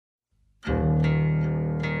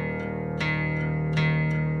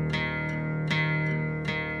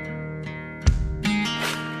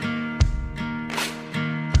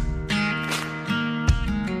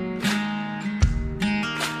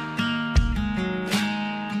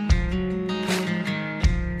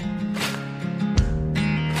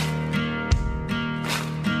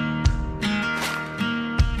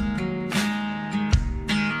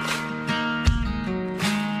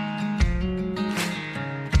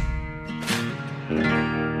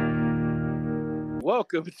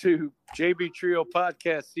Welcome to JB Trio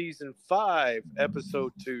Podcast Season 5,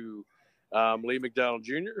 Episode 2. I'm Lee McDonald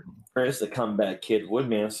Jr. Chris, the comeback kid,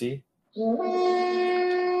 Woodmansey.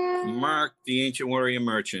 Mark, the ancient warrior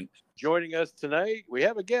merchant. Joining us tonight, we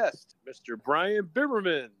have a guest, Mr. Brian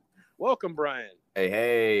Biberman. Welcome, Brian.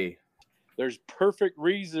 Hey. There's perfect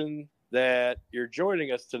reason that you're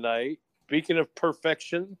joining us tonight. Speaking of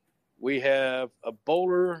perfection, we have a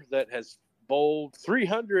bowler that has bowled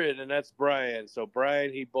 300, and that's Brian. So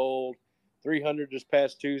Brian, he bowled 300 this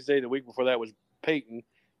past Tuesday. The week before that was Peyton.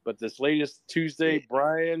 But this latest Tuesday,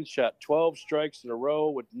 Brian shot 12 strikes in a row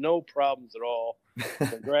with no problems at all.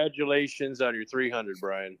 Congratulations on your 300,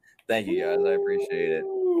 Brian. Thank you, guys. I appreciate it.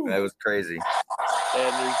 That was crazy.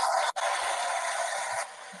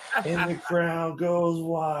 And the crowd goes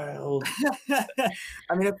wild.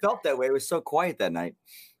 I mean, it felt that way. It was so quiet that night.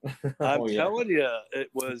 I'm telling you, it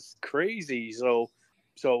was crazy. So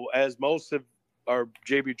as most of our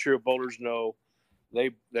JB Trio bowlers know, they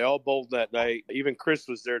all bowled that night. Even Chris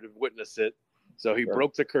was there to witness it. So he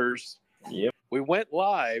broke the curse. Yep. We went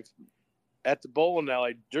live at the bowling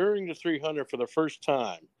alley during the 300 for the first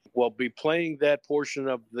time. We'll be playing that portion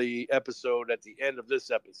of the episode at the end of this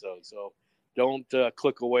episode. So don't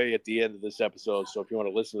click away at the end of this episode. So if you want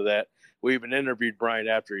to listen to that, we even interviewed Brian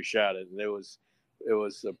after he shot it, and it was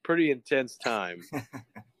a pretty intense time.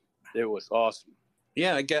 It was awesome.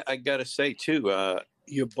 Yeah, I got to say too,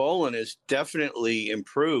 your bowling has definitely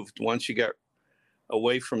improved once you got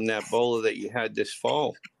away from that bowler that you had this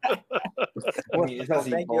fall. I mean, it's not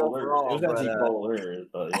bowler.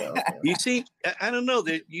 But yeah. You see, I don't know,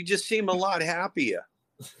 you just seem a lot happier.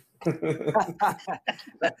 There's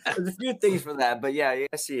a few things for that, but yeah,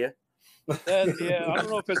 I see you. I don't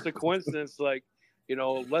know if it's a coincidence, like,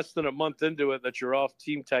 less than a month into it that you're off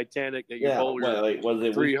Team Titanic, that you're bowling was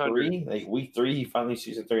it 300. Week 3? Like week 3, he finally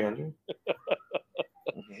shoots a 300.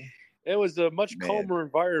 It was a much calmer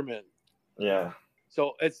environment. Yeah.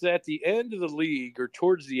 So it's at the end of the league, or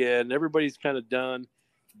towards the end. Everybody's kind of done.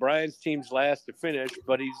 Brian's team's last to finish,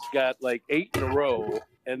 but he's got like 8 in a row,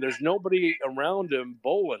 and there's nobody around him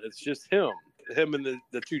bowling. It's just him and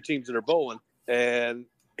the two teams that are bowling. And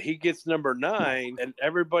he gets number 9, and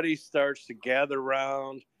everybody starts to gather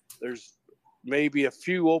around. There's maybe a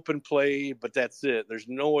few open play, but that's it. There's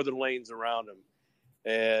no other lanes around him.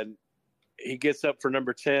 And he gets up for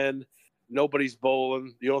number 10. Nobody's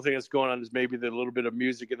bowling. The only thing that's going on is maybe the little bit of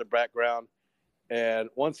music in the background. And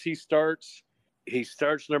once he starts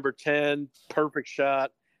number 10, perfect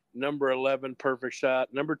shot. Number 11, perfect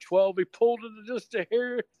shot. Number 12, he pulled it just a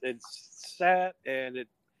hair. It sat, and it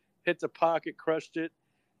hit the pocket, crushed it.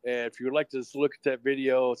 And if you'd like to just look at that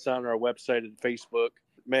video, it's on our website and Facebook.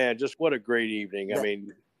 Man, just what a great evening. Yeah. I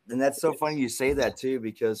mean. And that's so funny you say that, too,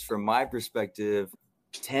 because from my perspective,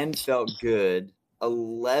 10 felt good.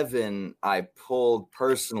 11, I pulled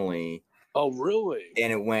personally. Oh, really?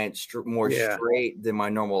 And it went more straight than my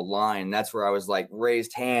normal line. That's where I was like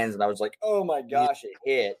raised hands, and I was like, oh my gosh, it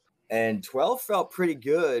hit. And 12 felt pretty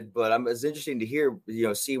good, but it's interesting to hear,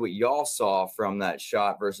 see what y'all saw from that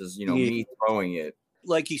shot versus, me throwing it.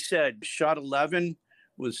 Like he said, shot 11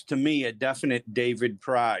 was to me a definite David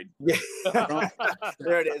Pride. Yeah.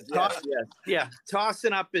 There it is. Yeah.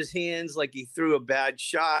 Tossing up his hands like he threw a bad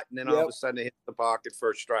shot, and then all of a sudden it hit the pocket for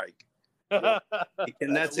a strike.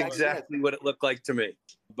 And that's exactly what it looked like to me.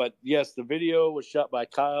 But yes, the video was shot by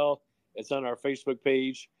Kyle. It's on our Facebook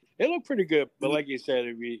page. It looked pretty good, but like you said,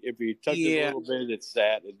 if you touch it a little bit, it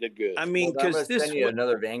sat. It did good. I mean, because this send you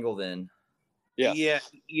another angle then. Yeah.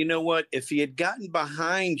 You know what? If he had gotten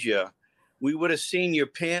behind you, we would have seen your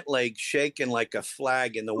pant leg shaking like a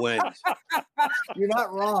flag in the wind. You're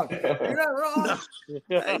not wrong.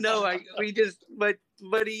 No. I know. But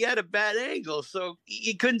he had a bad angle, so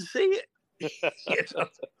he couldn't see it.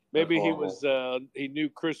 Maybe he knew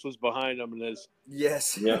Chris was behind him, and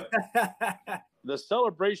yes. Yeah. The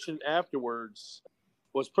celebration afterwards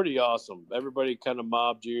was pretty awesome. Everybody kind of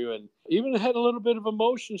mobbed you, and even had a little bit of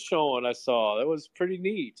emotion showing. I saw that was pretty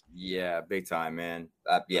neat. Yeah, big time, man.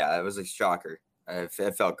 It was a shocker. It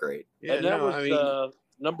felt great. Yeah, and that was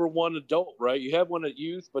number 1 adult, right? You had one at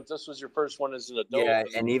youth, but this was your first one as an adult. Yeah,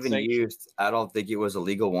 and even youth, I don't think it was a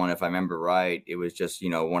legal one, if I remember right. It was just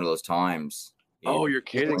one of those times. Oh, you're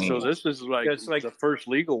kidding! So this is like the first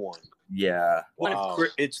legal one. Yeah. Wow.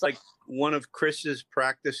 It's like one of Chris's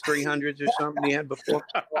practice 300s or something he had before.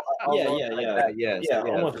 Yeah.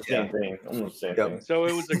 Almost the same thing. So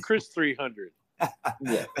it was a Chris 300.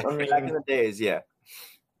 Yeah. Back in the days, yeah.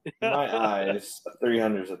 My eyes,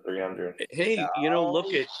 300 is a 300. Hey, look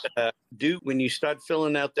at when you start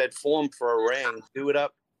filling out that form for a ring, do it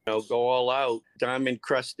up go all out, diamond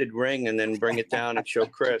crusted ring, and then bring it down and show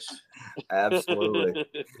Chris. Absolutely.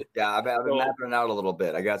 Yeah, I've been mapping it out a little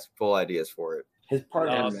bit. I got some full ideas for it. His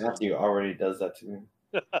partner Matthew already does that to me.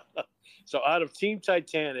 So out of Team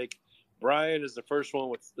Titanic, Brian is the first one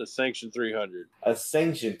with the Sanction 300. A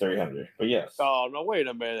Sanction 300, but yes. Oh, no, wait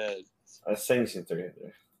a minute. A Sanction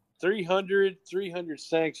 300. 300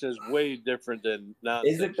 Sanction is way different than not.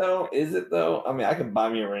 Is it though? Is it though? I mean, I can buy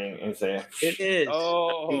me a ring and say it is.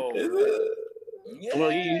 Oh, is it? Yeah.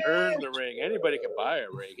 Well, he earned the ring. Anybody can buy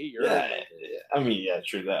a ring. He earned it. I mean, yeah,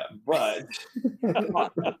 true that. But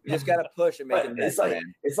you just gotta push and make it.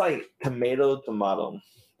 It's like tomato.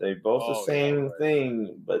 They both the same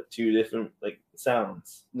thing, but two different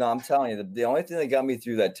sounds. No, I'm telling you, the only thing that got me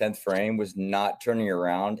through that 10th frame was not turning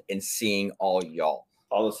around and seeing all y'all.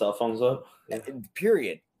 All the cell phones up?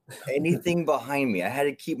 Period. Anything behind me. I had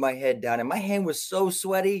to keep my head down, and my hand was so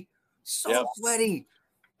sweaty. Sweaty.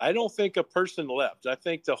 I don't think a person left. I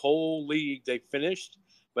think the whole league, they finished,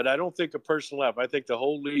 but I don't think a person left. I think the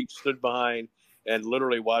whole league stood behind and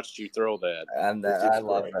literally watched you throw that. And I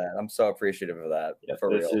love that. I'm so appreciative of that. Yeah,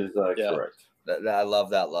 for this real. Is correct. I love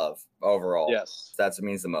that love overall. Yes. That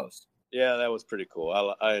means the most. Yeah, that was pretty cool.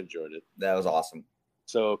 I enjoyed it. That was awesome.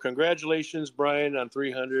 So congratulations, Brian, on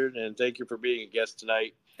 300, and thank you for being a guest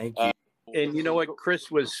tonight. Thank you. And you know what?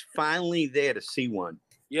 Chris was finally there to see one.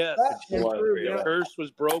 Yes. The curse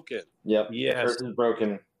was broken. Yep. Yes. The curse is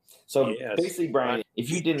broken. So basically, Brian, if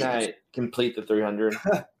you did not complete the 300,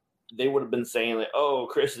 they would have been saying oh,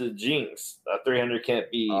 Chris is a jinx. 300 can't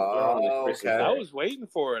be. Okay. I was waiting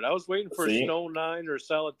for it. I was waiting for Stone 9 or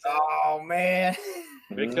Solid 10. Oh, man.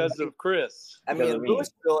 Because of Chris. I mean, in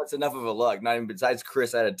Louisville, it's enough of a luck. Not even besides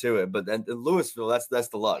Chris added to it, but then in Louisville, that's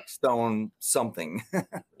the luck. Stone something.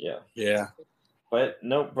 Yeah. But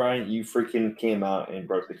no, Brian, you freaking came out and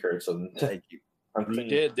broke the curse. So thank you. We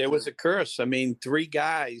did. There was a curse. I mean, 3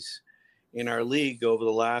 guys in our league over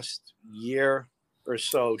the last year or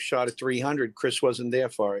so shot at 300. Chris wasn't there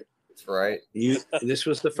for it. That's right. This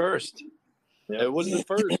was the first. Yeah. It was the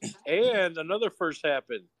first. And another first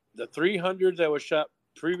happened. The 300 that was shot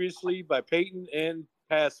previously by Peyton and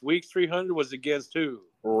past week's 300 was against who?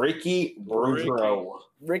 Ricky Boudreaux.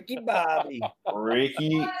 Ricky Bobby.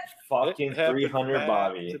 Ricky fucking 300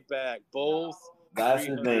 Bobby. To back. Both. That's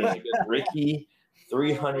his name. Ricky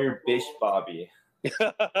 300 Bish Bobby.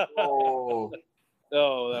 Oh,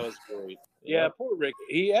 that was great. Yeah, poor Rick.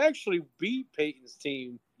 He actually beat Peyton's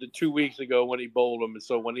team the 2 weeks ago when he bowled them. And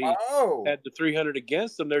so when he had the 300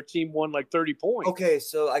 against them, their team won like 30 points. Okay,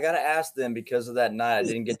 so I got to ask them because of that night. I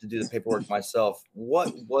didn't get to do the paperwork myself.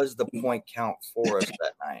 What was the point count for us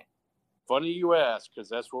that night? Funny you ask, because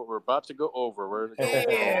that's what we're about to go over. We're going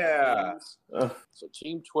to go So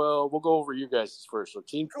Team 12, we'll go over you guys first. So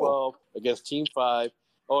Team 12 against Team 5.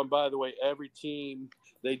 Oh, and by the way, every team,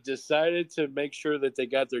 they decided to make sure that they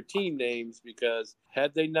got their team names because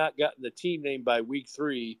had they not gotten the team name by week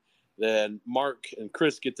 3, then Mark and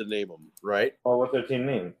Chris get to name them. Right. Oh, what's their team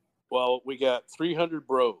name? Well, we got 300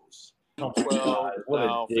 Bros. 12, what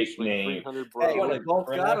a dick name. 300 Bros. Hey, we both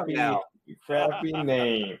got them now. Crappy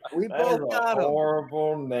name. We both got them.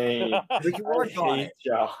 Horrible name. We can work on it.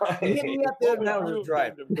 Hit me up there now to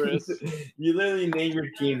drive. You literally name your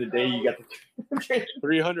team the day you got the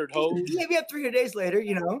 300 hoes. Yeah, we have 300 days later,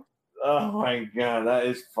 you know. Oh my god, that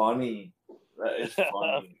is funny. That is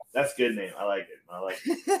funny. That's a good name. I like it. I like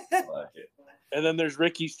it. And then there's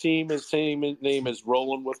Ricky's team. His same name is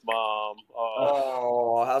Rolling with Mom.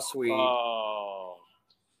 Oh, how sweet.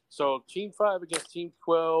 So Team 5 against Team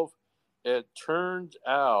 12. It turned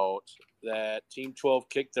out that Team 12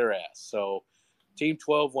 kicked their ass. So Team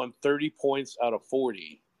 12 won 30 points out of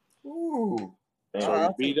 40. Ooh.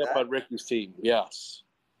 So we beat up on Ricky's team. Yes.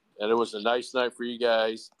 And it was a nice night for you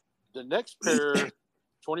guys. The next pair,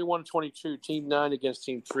 21-22, Team 9 against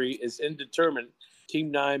Team 3, is indeterminate.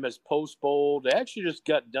 Team 9 has post-bowled. They actually just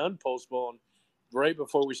got done post-bowling right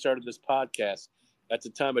before we started this podcast. At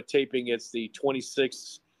the time of taping, it's the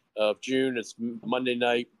 26th of June. It's Monday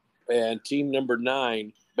night. And team number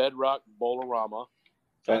 9, Bedrock Bowlerama.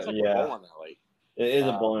 That's like a bowling alley. It is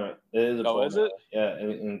a bowling. It is a bowling. Is it? Yeah,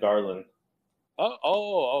 in Garland.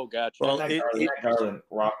 Oh, gotcha. Well, not Garland,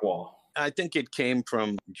 Rockwall. I think it came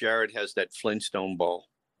from Jared has that Flintstone ball.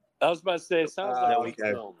 I was about to say, it sounds like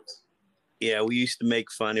Flintstones. Yeah, we used to make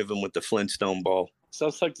fun of him with the Flintstone ball.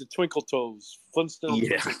 Sounds like the Twinkle Toes. Flintstone.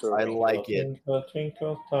 Yeah, I like it.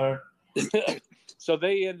 Twinkle star. So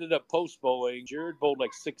they ended up post bowling. Jared bowled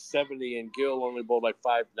like 670 and Gil only bowled like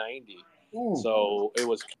 590. Ooh. So it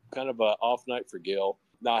was kind of an off night for Gil.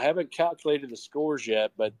 Now, I haven't calculated the scores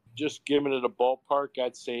yet, but just giving it a ballpark,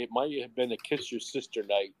 I'd say it might have been a Kiss Your Sister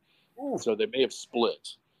night. Ooh. So they may have split.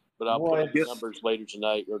 But I'll put in the numbers later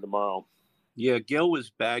tonight or tomorrow. Yeah, Gil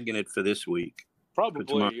was bagging it for this week.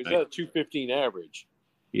 Probably. He's at a 215 average.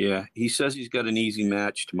 Yeah, he says he's got an easy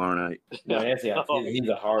match tomorrow night. No, he's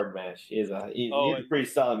a hard match. He's a pretty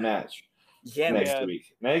solid match. Next week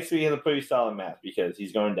he has a pretty solid match because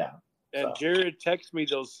he's going down. And Jared texted me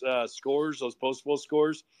those scores, those post-bowl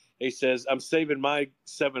scores. He says, I'm saving my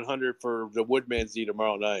 700 for the Woodmansey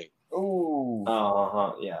tomorrow night. Ooh.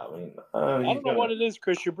 Yeah. I mean, I don't know what it is,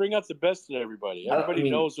 Chris. You bring out the best in everybody. Everybody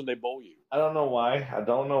knows when they bowl you. I don't know why.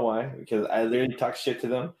 Because I literally talk shit to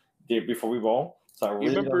them before we bowl. So I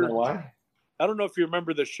really don't know why. I don't know if you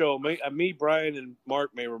remember the show. Me, Brian, and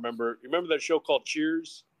Mark may remember. You remember that show called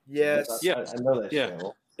Cheers? Yes. I know that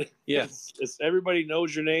show. Yes. It's everybody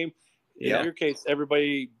knows your name. In your case,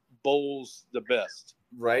 everybody bowls the best.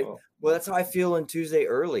 Right. Well, that's how I feel in Tuesday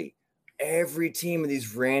early. Every team of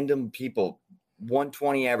these random people,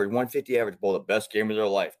 120 average, 150 average, bowl the best game of their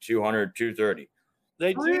life, 200, 230.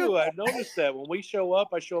 They do. I noticed that when we show up,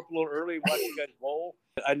 I show up a little early, watch you guys bowl.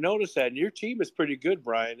 I noticed that. And your team is pretty good,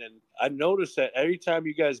 Brian. And I noticed that every time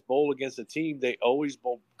you guys bowl against a team, they always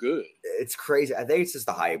bowl good. It's crazy. I think it's just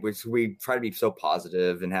the hype, which we try to be so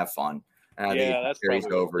positive and have fun. And I think it carries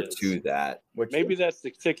over to that. Maybe that's the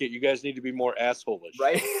ticket. You guys need to be more asshole-ish.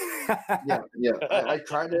 Right? Yeah. I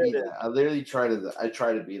try to be that. I literally try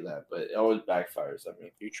to be that, but it always backfires. I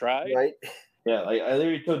mean, you try? Right? Yeah, like I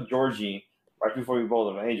literally told Georgie right before we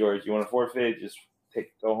bowled him, hey, George, you want to forfeit? Just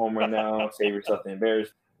go home right now, save yourself the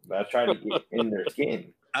embarrassment. But I try to get in their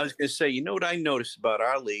skin. I was going to say, you know what I noticed about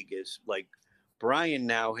our league is, like, Brian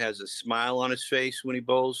now has a smile on his face when he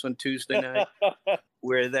bowls on Tuesday night,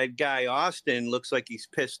 where that guy Austin looks like he's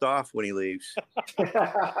pissed off when he leaves.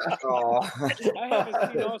 Well,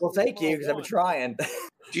 thank you, because I've been trying.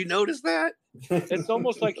 Do you notice that? It's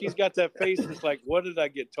almost like he's got that face. It's like, what did I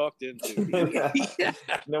get talked into? You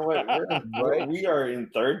know what? We are in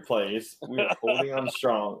third place. We are holding on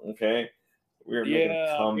strong. Okay, we are making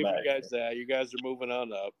a comeback. You guys that. You guys are moving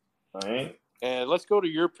on up. All right. And let's go to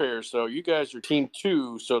your pair. So you guys are team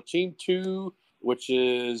 2. So team 2, which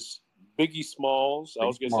is Biggie Smalls. I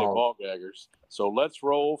was going to say Ball Gaggers. So Let's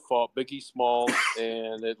Roll fought Biggie Smalls,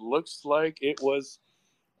 and it looks like it was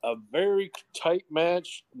a very tight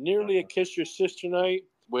match, nearly a Kiss Your Sister night,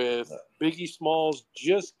 with Biggie Smalls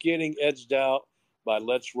just getting edged out by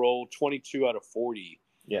Let's Roll 22 out of 40.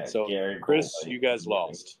 Yeah. So Gary Chris, you guys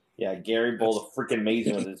lost. Yeah, Gary bowled a freaking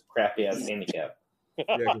amazing with his crappy ass handicap.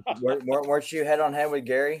 Weren't you head on head with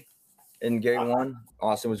Gary? And Gary won.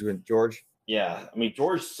 Austin was with George. Yeah, I mean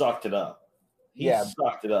George sucked it up. He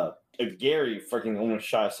sucked it up. Gary freaking almost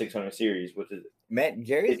shot 600 series with his. Man,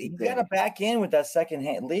 Gary, he got to back in with that second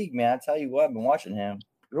hand league, man. I tell you what, I've been watching him.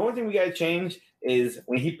 The only thing we got to change is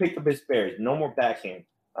when he picked up his spares, no more backhand.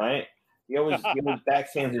 All right, he always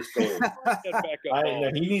backhands his spares.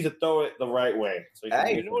 He needs to throw it the right way. So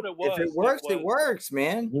you know what it was? If it works, it works,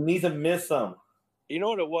 man. He needs to miss them. You know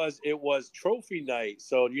what it was? It was trophy night.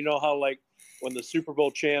 So you know how, like, when the Super Bowl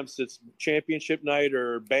champs, it's championship night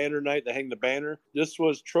or banner night, they hang the banner. This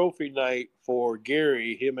was trophy night for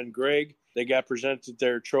Gary, him and Greg. They got presented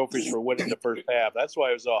their trophies for winning the first half. That's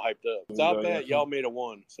why it was all hyped up. Without that, y'all made a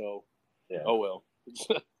 1. So, oh well.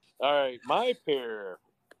 All right, my pair,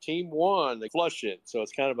 team 1, they flush it. So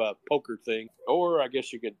it's kind of a poker thing, or I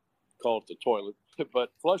guess you could call it the toilet.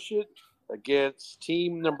 But flush it against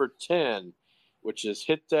team number 10, which is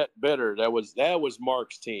Hit That Better. That was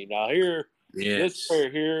Mark's team. Now here, this pair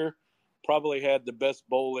here probably had the best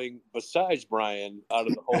bowling besides Brian out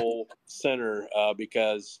of the whole center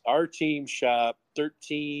because our team shot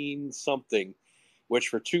 13 something, which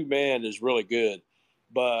for 2-man is really good.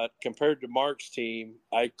 But compared to Mark's team,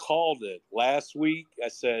 I called it last week. I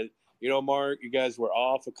said, you know, Mark, you guys were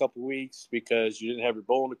off a couple weeks because you didn't have your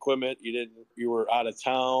bowling equipment. You were out of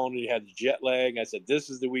town. You had the jet lag. I said, this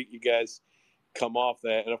is the week you guys come off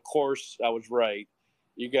that. And of course I was right.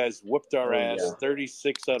 You guys whipped our ass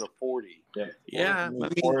 36 out of 40. Yeah.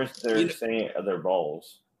 Of course they're saying their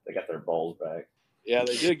balls. They got their balls back. Yeah,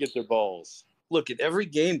 they did get their balls. Look, every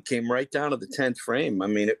game came right down to the 10th frame. I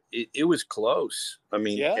mean, it was close. I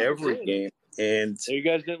mean, every game. And so you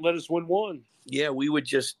guys didn't let us win one. Yeah, we would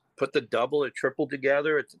just put the double or triple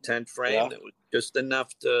together at the 10th frame. Yeah. It was just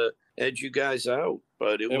enough to edge you guys out.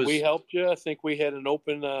 But we helped you. I think we had an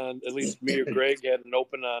open on, at least me or Greg had an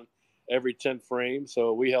open on every 10th frame,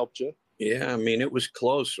 so we helped you. Yeah, I mean, it was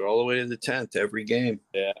close all the way to the 10th every game.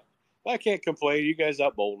 Yeah. I can't complain. You guys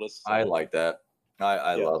outbowled us. So. I like that.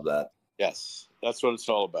 I love that. Yes, that's what it's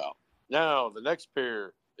all about. Now, the next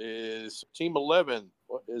pair is Team 11.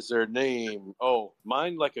 What is their name? Oh,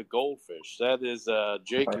 Mine Like a Goldfish. That is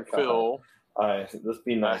Jake and Phil. All right, let's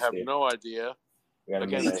be nice. I have no idea.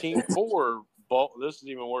 Against Team 4, this is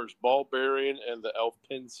even worse. Ball Bearing and the Elf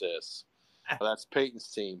Princess. That's Peyton's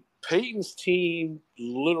team. Peyton's team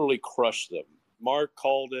literally crushed them. Mark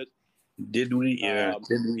called it. Did we? Yeah.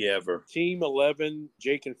 Did we ever? Team 11,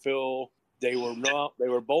 Jake and Phil. They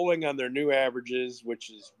were bowling on their new averages,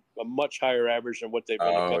 which is a much higher average than what they've been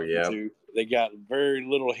accustomed to. They got very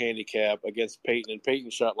little handicap against Peyton, and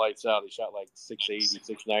Peyton shot lights out. He shot like 680,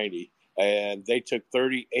 690, and they took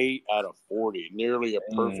 38 out of 40, nearly a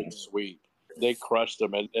perfect sweep. They crushed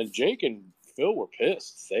them, and Jake and Phil were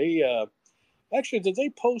pissed. They actually, did they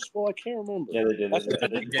post bowl? I can't remember. Yeah, they did.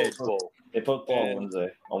 They post bowl. They put bowl on Wednesday.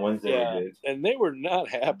 On Wednesday, yeah, they did. And they were not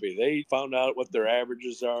happy. They found out what their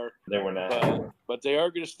averages are. They were not. But they are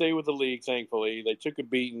going to stay with the league, thankfully. They took a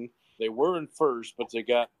beating. They were in first, but they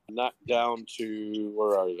got knocked down to,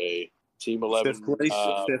 where are they? Team 11. Fifth place.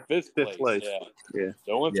 Fifth place. Yeah.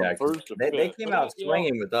 They went from first to fifth. They came out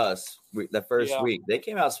swinging with us the first week. They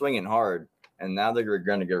came out swinging hard, and now they're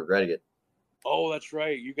going to get regretting it. Oh, that's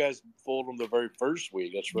right. You guys fooled them the very first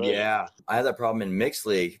week. That's right. Yeah. I had that problem in mixed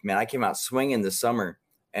league. Man, I came out swinging this summer,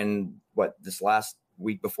 and this last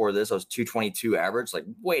week before this, I was 222 average. Like,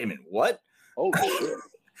 wait a minute, what? Oh, shit.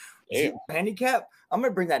 Damn. Handicap? I'm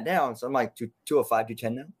going to bring that down. So I'm like 205,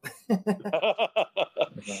 210 now.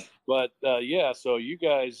 But, so you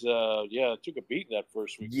guys, took a beat in that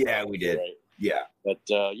first week. Yeah, we did. Right? Yeah. But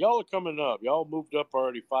y'all are coming up. Y'all moved up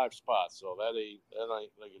already 5 spots, so that ain't going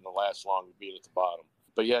to last long to be at the bottom.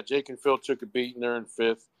 But, yeah, Jake and Phil took a beat, and they're in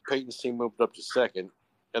 5th. Peyton's team moved up to 2nd.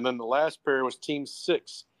 And then the last pair was Team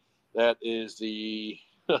 6. That is the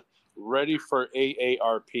Ready for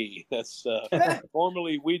AARP. That's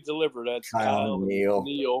formerly We Deliver. That's Kyle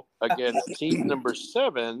Neal against team number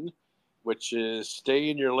 7, which is Stay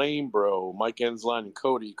in Your Lane, Bro. Mike Ensline and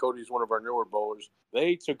Cody. Cody's one of our newer bowlers.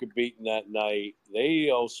 They took a beating that night. They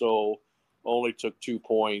also only took 2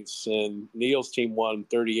 points, and Neal's team won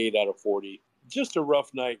 38 out of 40. Just a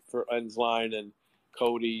rough night for Ensline and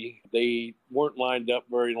Cody. They weren't lined up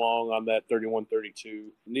very long on that 31-32.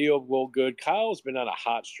 Neal will good. Kyle's been on a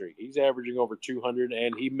hot streak. He's averaging over 200,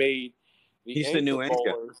 and he made He's the new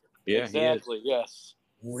anchor. Yeah, exactly. Yes.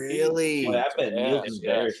 Really? I bet Neal's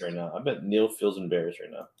embarrassed right now. I bet Neal feels embarrassed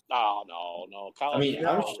right now. No. Kyle,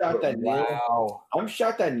 I'm shocked that Neal. I'm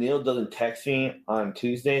shocked that Neal doesn't text me on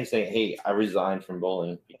Tuesday and say, "Hey, I resigned from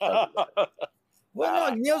bowling."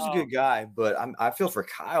 Well, no, Neal's a good guy, but I feel for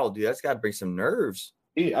Kyle, dude. That's got to bring some nerves.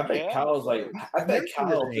 Dude, I bet Kyle's like, I bet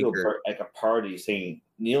Kyle feels like a party saying,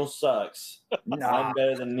 "Neal sucks. I'm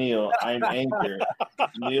better than Neal. I'm anchor.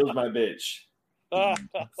 Neal's my bitch."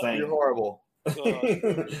 You're horrible.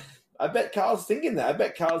 I bet Kyle's thinking that. I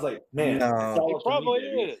bet Kyle's like, man, he probably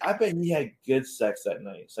is. I bet he had good sex that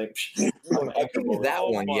night. It's like, I could do that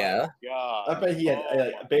one, yeah. God. I bet he had,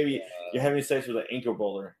 baby, you're having sex with an anchor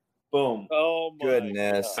bowler. Boom. Oh, my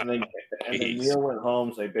goodness. And then Neal went home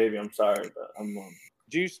and said, baby, I'm sorry, but I'm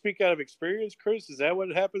Do you speak out of experience, Chris? Is that what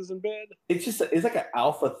happens in bed? It's like an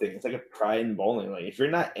alpha thing. It's like a pride in bowling. Like, if you're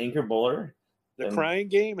not anchor bowler. The crying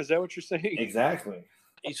game? Is that what you're saying? Exactly.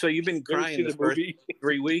 So you've been crying the first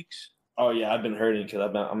 3 weeks? Oh yeah, I've been hurting because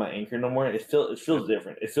I'm not anchor no more. It feels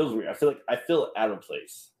different. It feels weird. I feel out of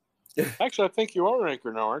place. Actually, I think you are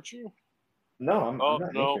anchor now, aren't you? No, I'm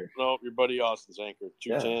not anchor. No, your buddy Austin's anchor.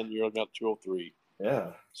 210, you're about 203.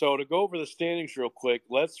 Yeah. So to go over the standings real quick,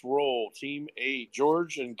 let's roll Team 8.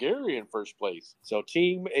 George and Gary in first place. So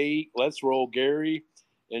Team 8, let's roll Gary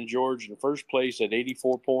and George in first place at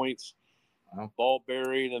 84 points. Wow. Ball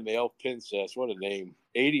Bearing and the Elf Princess. What a name.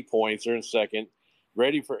 80 points. They're in second.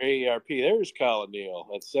 Ready for AARP. There's Kyle and Neal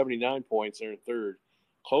at 79 points. They're in third.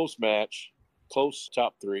 Close match. Close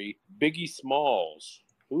top 3. Biggie Smalls.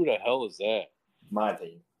 Who the hell is that? My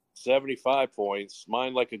team. 75 points.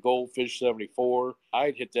 Mine Like a Goldfish, 74.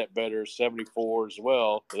 I'd hit that better, 74 as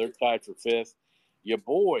well. They're tied for 5th. Your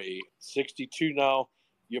boy, 62 now.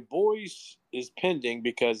 Your boys is pending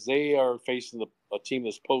because they are facing a team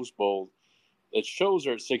that's post bowl. It shows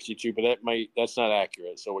her at 62, but that's not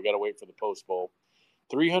accurate. So we got to wait for the post bowl.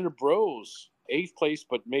 300 Bros, 8th place,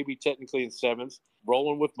 but maybe technically in 7th.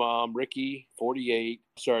 Rolling with Mom, Ricky, 48.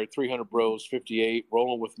 300 Bros, 58.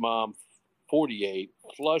 Rolling with Mom, 48.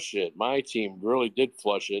 Flush It. My team really did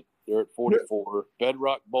flush it. They're at 44.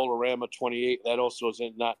 Bedrock Bowlerama, 28. That also is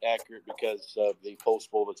not accurate because of the post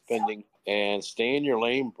bowl that's pending. And Stay in Your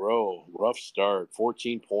Lane, Bro. Rough start,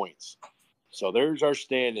 14 points. So there's our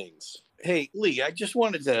standings. Hey, Lee, I just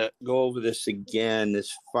wanted to go over this again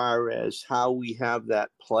as far as how we have that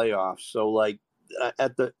playoff. So, like,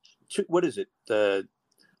 what is it?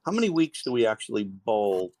 How many weeks do we actually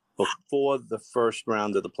bowl before the first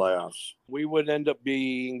round of the playoffs? We would end up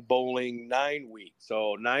being bowling 9 weeks.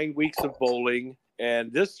 So 9 weeks of bowling.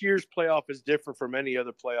 And this year's playoff is different from any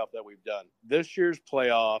other playoff that we've done. This year's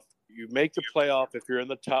playoff, you make the playoff if you're in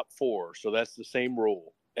the top 4. So that's the same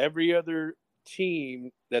rule. Every other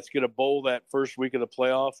team that's going to bowl that first week of the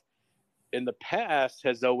playoff in the past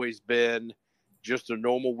has always been just a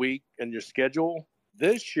normal week in your schedule.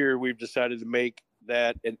 This year, we've decided to make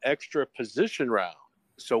that an extra position round.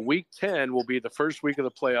 So week 10 will be the first week of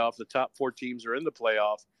the playoff. The top 4 teams are in the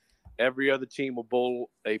playoff. Every other team will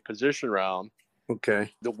bowl a position round.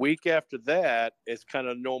 Okay. The week after that, it's kind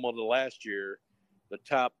of normal to last year.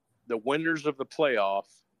 The winners of the playoff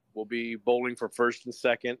will be bowling for first and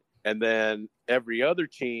second. And then every other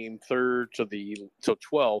team, 3rd to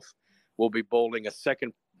 12th, will be bowling a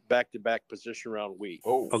second back-to-back position round week.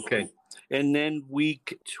 Oh, okay. And then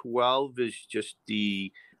week 12 is just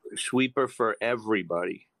the sweeper for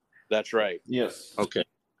everybody. That's right. Yes. Okay.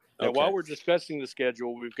 And while we're discussing the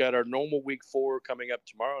schedule, we've got our normal week 4 coming up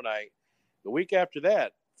tomorrow night. The week after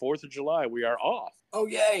that, 4th of July, we are off. Oh,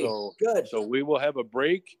 yay. Good. So we will have a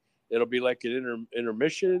break. It'll be like an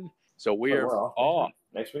intermission. So we are off.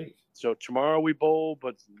 Next week. So tomorrow we bowl,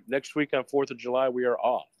 but next week on 4th of July, we are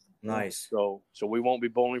off. Nice. So we won't be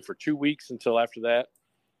bowling for 2 weeks until after that.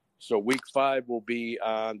 So week 5 will be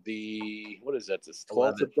on the, what is that, the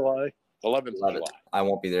 12th of July? 11th of July. I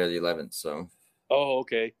won't be there the 11th, so. Oh,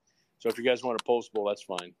 okay. So if you guys want to post bowl, that's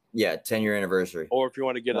fine. Yeah, 10-year anniversary. Or if you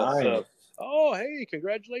want to get us oh, hey,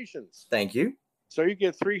 congratulations. Thank you. So you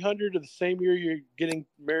get 300 of the same year you're getting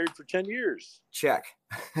married for 10 years. Check.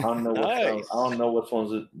 I don't know I don't know which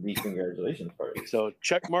one's the congratulations part. So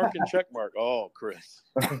check mark and check mark. Oh, Chris.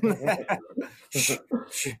 Another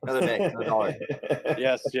day. Another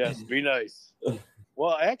Yes. Be nice.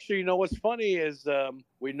 Well, actually, you know what's funny is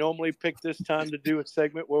we normally pick this time to do a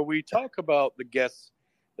segment where we talk about the guests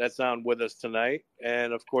that's on with us tonight.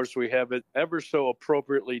 And, of course, we have it ever so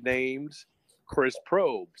appropriately named Chris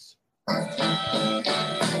Probes.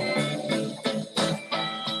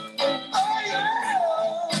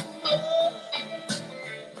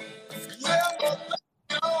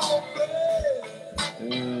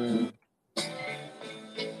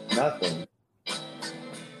 Nothing.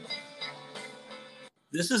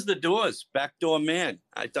 This is the Doors, Backdoor Man.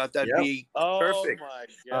 I thought that'd be perfect. My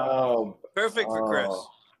God. Perfect for Chris.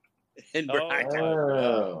 And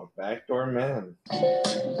Brian. Backdoor Man.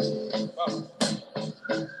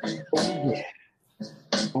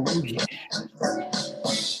 Oh yeah.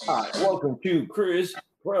 Hi, welcome to Chris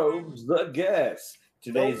Probes, the guest.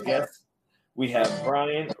 Today's guest, we have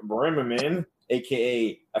Brian Bremerman,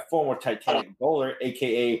 aka a former Titanic bowler,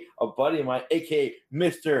 aka a buddy of mine, aka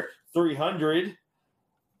Mr. 300.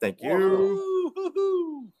 Thank you.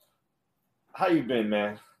 Woo-hoo-hoo. How you been,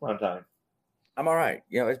 man? Long time. I'm all right.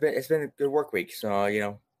 It's been a good work week.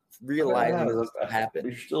 So, realizing what's happened.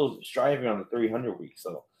 You're still striving on the 300 week.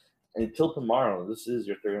 So until tomorrow, this is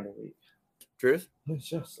your 300 week. Truth? It's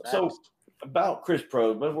just so about Chris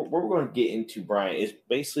Pro, but what we're going to get into, Brian, is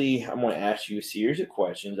basically I'm going to ask you a series of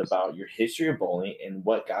questions about your history of bowling and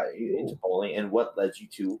what got you into bowling and what led you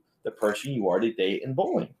to the person you are today in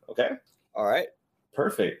bowling. Okay? All right.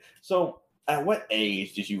 Perfect. So at what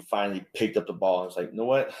age did you finally pick up the ball and was like, you know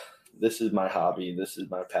what? This is my hobby. This is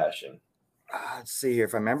my passion. Let's see here.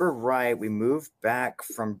 If I remember right, we moved back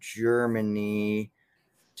from Germany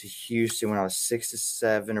to Houston when I was 6 to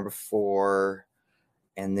 7 or before.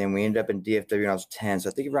 And then we ended up in DFW when I was 10. So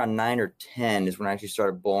I think around 9 or 10 is when I actually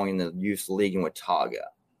started bowling in the youth league in Watauga.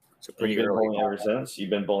 So pretty early. Bowling ever since? You've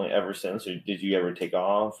been bowling ever since? Or did you ever take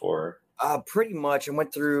off? Or pretty much. I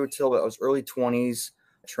went through till I was early 20s.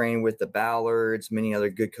 Trained with the Ballards, many other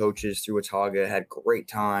good coaches through Watauga. Had a great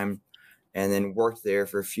time. And then worked there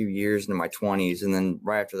for a few years into my 20s. And then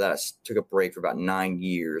right after that, I took a break for about 9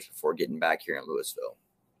 years before getting back here in Louisville.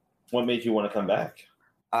 What made you want to come back?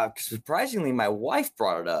 Surprisingly, my wife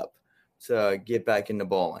brought it up to get back into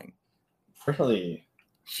bowling. Really?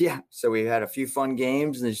 Yeah. So we had a few fun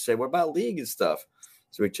games, and then she said, what about league and stuff?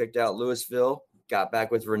 So we checked out Louisville, got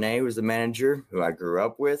back with Renee, who was the manager, who I grew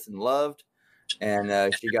up with and loved.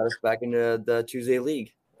 And she got us back into the Tuesday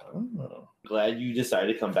League. Oh. Glad you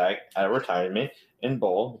decided to come back out of retirement and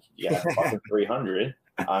bowl. Yeah, fucking 300.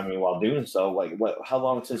 I mean, while doing so, like, how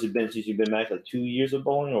long since you've been back? Like 2 years of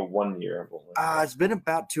bowling or 1 year of bowling? It's been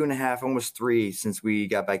about 2.5, almost 3 since we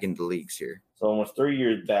got back into leagues here. So almost 3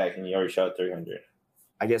 years back, and you already shot 300.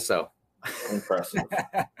 I guess so. Impressive.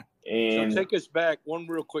 And so take us back. One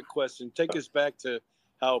real quick question. Take us back to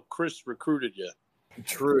how Chris recruited you.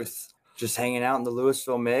 Truth. Just hanging out in the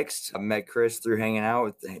Louisville Mixed. I met Chris through hanging out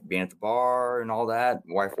with being at the bar and all that.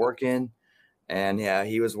 Wife working. And yeah,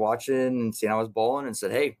 he was watching and seeing I was bowling and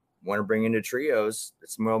said, hey, want to bring into trios?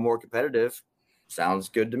 It's a little more competitive. Sounds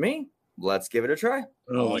good to me. Let's give it a try.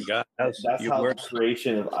 Oh my God. that's how the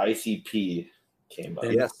creation of ICP came up.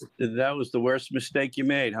 Yes. That was the worst mistake you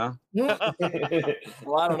made, huh? Well,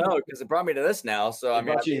 I don't know, because it brought me to this now. So I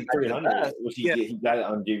mean, got you 300, which he got it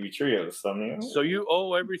on DV Trios. So, I mean, So you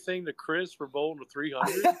owe everything to Chris for bowling to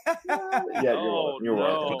 300? yeah, you're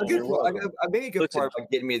welcome. I made a good part by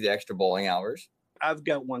getting me the extra bowling hours. I've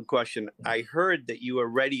got one question. I heard that you were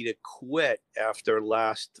ready to quit after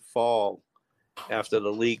last fall, after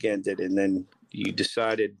the league ended, and then you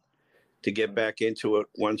decided to get back into it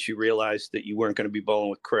once you realized that you weren't going to be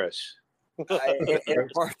bowling with Chris. In a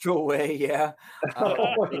partial way, yeah.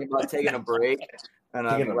 Thinking about taking a break, and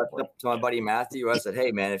I left up to my buddy Matthew. I said,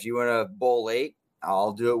 "Hey, man, if you want to bowl late,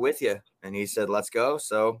 I'll do it with you." And he said, "Let's go."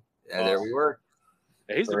 So there we were.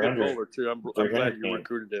 Yeah, he's a good bowler too. I'm glad you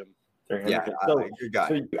recruited him. Yeah, so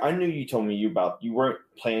I knew you told me you weren't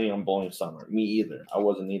planning on bowling summer. Me either. I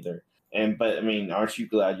wasn't either. But I mean, aren't you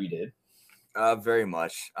glad you did? Very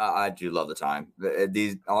much. I do love the time.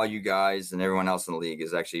 All you guys and everyone else in the league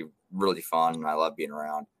is actually really fun, and I love being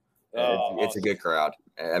around. It's a good crowd.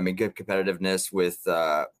 I mean, good competitiveness with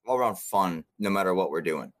all around fun, no matter what we're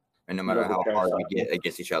doing, and no matter how hard we get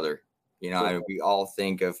against each other. You know, we all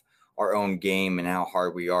think of our own game and how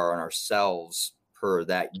hard we are on ourselves per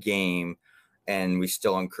that game, and we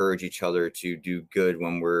still encourage each other to do good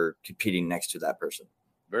when we're competing next to that person.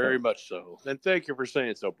 Very much so. And thank you for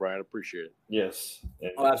saying so, Brian. I appreciate it. Yes.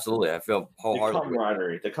 Oh, absolutely. I feel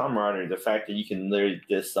wholeheartedly. The camaraderie, the fact that you can literally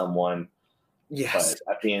diss someone. Yes.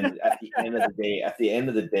 But at the end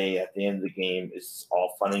of the game, it's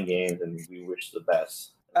all fun and games, and we wish the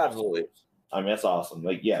best. Absolutely. I mean, that's awesome.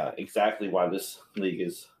 Like, yeah, exactly why this league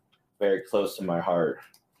is very close to my heart.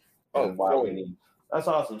 That's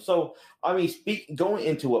awesome. So, I mean, going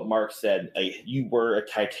into what Mark said, you were a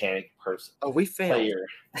Titanic person. Oh, we failed. Player.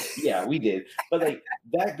 Yeah, we did. But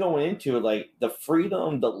that going into it, the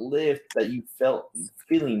freedom, the lift that you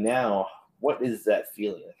feeling now, what is that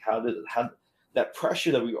feeling? How that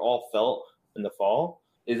pressure that we all felt in the fall,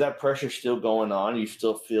 is that pressure still going on? You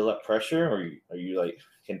still feel that pressure, or are you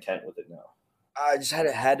content with it now? I just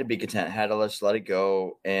had to be content. Had to just let it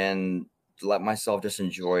go and let myself just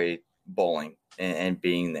enjoy bowling and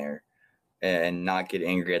being there, and not get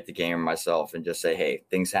angry at the game or myself, and just say, hey,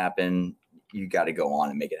 things happen. You got to go on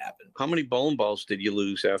and make it happen. How many bowling balls did you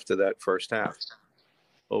lose after that first half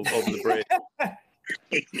over the break?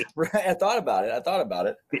 Right. I thought about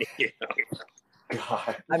it. Yeah.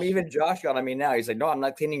 God. I mean, even Josh got on me now. He's like, no, I'm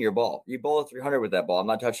not cleaning your ball. You bowl a 300 with that ball. I'm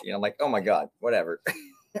not touching it. I'm like, oh my God, whatever.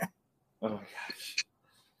 Oh my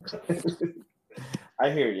gosh. I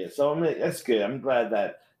hear you. So that's good. I'm glad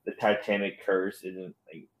that the Titanic curse isn't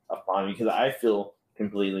upon me, because I feel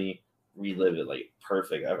completely relive it,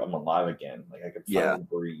 perfect. I'm alive again. I could finally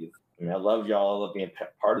breathe. I mean, I love y'all. I love being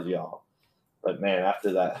part of y'all. But man,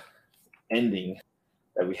 after that ending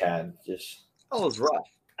that we had, it was rough.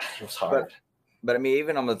 It was hard. But I mean,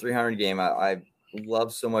 even on the 300 game, I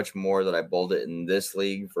love so much more that I bowled it in this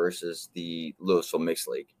league versus the Louisville Mixed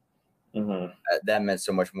League. Mm-hmm. That meant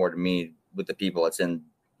so much more to me with the people that's in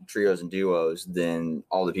trios and duos than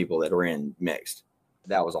all the people that are in mixed.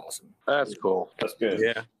 That was awesome. That's cool. That's good.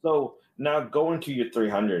 Yeah. So now going to your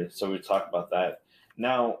 300. So we talked about that.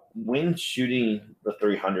 Now, when shooting the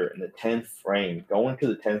 300 in the 10th frame, going to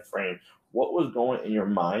the 10th frame, what was going in your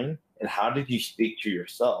mind, and how did you speak to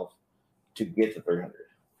yourself to get to 300?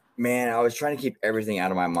 Man, I was trying to keep everything out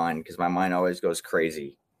of my mind, because my mind always goes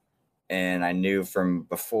crazy. And I knew from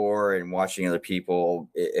before and watching other people,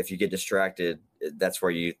 if you get distracted, that's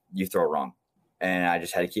where you throw wrong. And I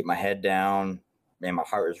just had to keep my head down. Man, my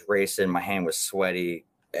heart was racing. My hand was sweaty.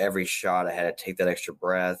 Every shot, I had to take that extra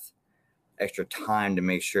breath, extra time to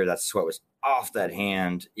make sure that sweat was off that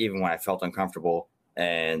hand, even when I felt uncomfortable,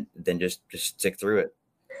 and then just stick through it.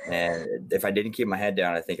 And if I didn't keep my head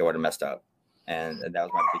down, I think I would have messed up. And that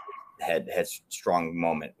was my big headstrong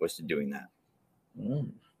moment, was to doing that.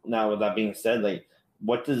 Now, with that being said,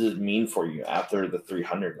 what does it mean for you after the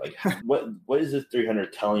 300? What is this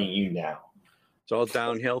 300 telling you now? It's all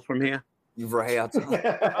downhill from here. Right. You feel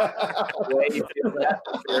that,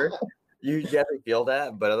 for sure. You definitely feel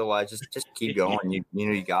that, but otherwise, just keep going.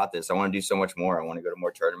 You got this. I want to do so much more. I want to go to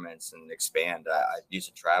more tournaments and expand. I used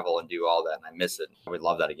to travel and do all that, and I miss it. I would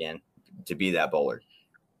love that again, to be that bowler.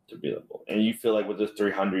 To be that bowler. And you feel like with this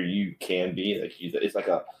 300, you can be it's like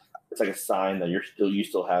It's like a sign that you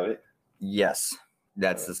still have it. Yes,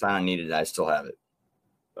 that's the sign I needed. I still have it.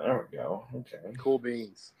 There we go. Okay, Cool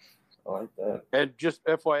beans. I like that. And just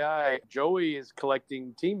FYI, Joey is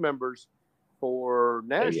collecting team members for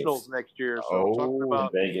nationals next year. So talking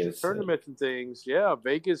about Vegas tournaments and things. Yeah,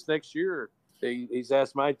 Vegas next year. He's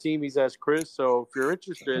asked my team. He's asked Chris. So if you're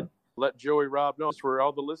interested, let Joey Robb know. We're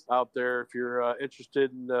all the list out there. If you're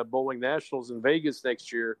interested in bowling nationals in Vegas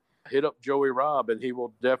next year, hit up Joey Robb, and he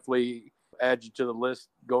will definitely add you to the list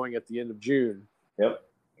going at the end of June. Yep,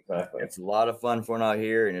 exactly. It's a lot of fun for out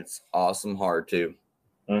here, and it's awesome hard too.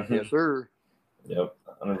 Mm-hmm. Yes, sir. Yep,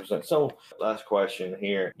 100%. So, last question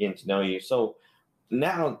here, getting to know you. So,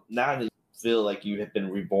 now that you feel like you have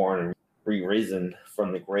been reborn and re-risen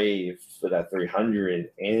from the grave for that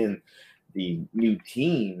 300 and the new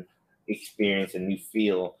team experience and new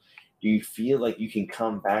feel, do you feel like you can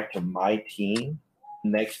come back to my team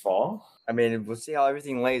next fall? I mean, we'll see how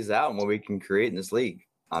everything lays out and what we can create in this league.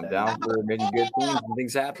 I'm down for making good teams and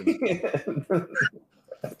things happen.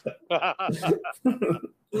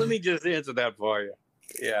 Let me just answer that for you.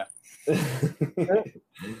 Yeah.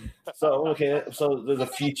 So there's a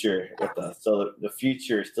future with us. So the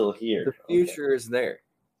future is still here. The future is there.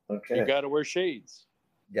 Okay. You got to wear shades.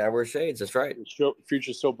 Gotta wear shades. That's right. The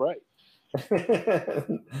future's so bright. Thank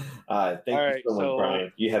you so much,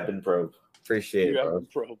 Brian. You have been probed. Appreciate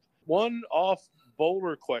it, bro. One off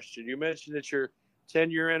bowler question. You mentioned it's your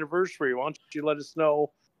 10-year anniversary. Why don't you let us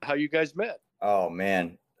know how you guys met? Oh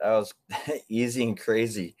man, that was easy and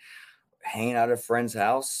crazy. Hanging out at a friend's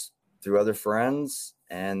house through other friends,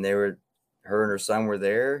 and her and her son were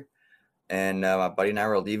there, and my buddy and I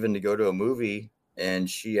were leaving to go to a movie, and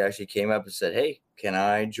she actually came up and said, "Hey, can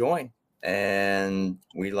I join?" And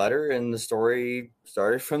we let her, and the story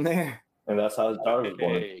started from there. And that's how his daughter was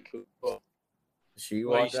born. Hey, cool. She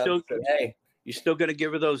walked up and said, "Hey, you still gonna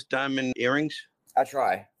give her those diamond earrings?" I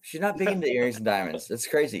try. She's not big into earrings and diamonds. It's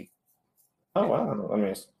crazy. Oh wow! I mean,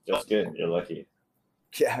 it's just good. You're lucky.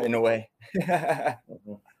 Yeah, in a way.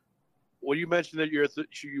 Well, you mentioned that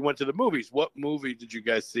you went to the movies. What movie did you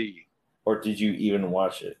guys see? Or did you even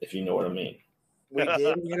watch it? If you know what I mean. We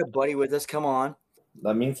did. We had a buddy with us. Come on.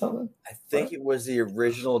 That means something. I think it was the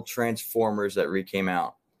original Transformers that came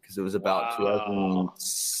out because it was about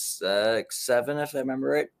 2007, if I remember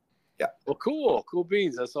right. Yeah. Well, cool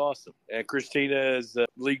beans. That's awesome. And Christina is a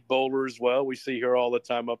league bowler as well. We see her all the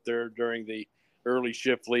time up there during the early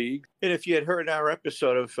shift league. And if you had heard our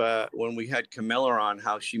episode of when we had Camilla on,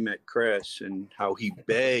 how she met Chris and how he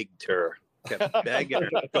begged her, kept begging her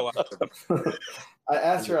to go out to the. I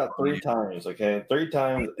asked her out 3 times, okay? 3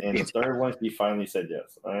 times, and the third one, she finally said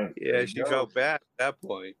yes. All right? Yeah, she felt bad at that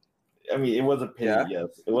point. I mean, it was a pity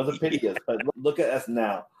yes. It was a pity yes, but look at us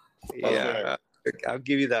now. Yeah, I'll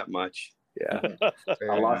give you that much. Yeah.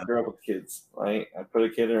 I locked her up with kids, right? I put a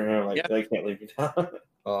kid in her hair, like, they can't leave me down.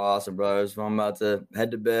 Oh, awesome, brothers. I'm about to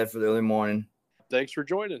head to bed for the early morning. Thanks for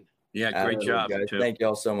joining. Yeah, great job, guys. Tim. Thank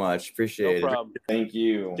y'all so much. Appreciate it. No problem. Thank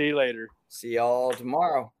you. See you later. See y'all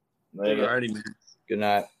tomorrow. Later. Alrighty, man. Good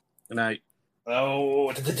night. Good night.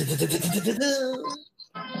 Oh.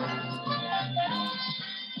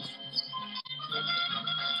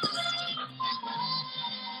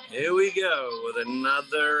 Here we go with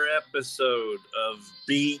another episode of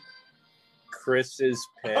Beat Chris's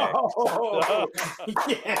Pick. Oh,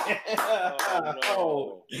 yeah. Oh,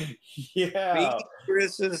 no. Yeah. Beat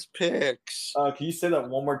Chris's Picks. Can you say that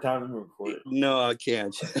one more time and record it? No, I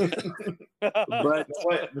can't. But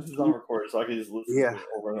This is on record, so I can just listen to it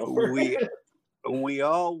over and over. we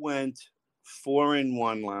all went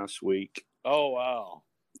 4-1 last week. Oh, wow.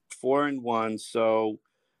 4-1. So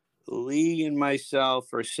Lee and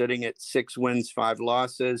myself are sitting at 6 wins, 5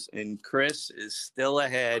 losses, and Chris is still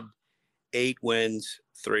ahead, 8 wins,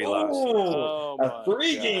 3 losses. Oh, A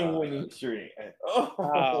 3-game God. winning streak. Wow.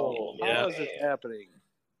 Oh, How is it happening?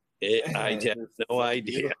 I have no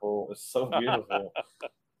idea. Beautiful. It's so beautiful.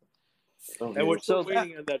 And we're still So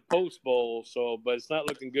waiting on that post bowl, but it's not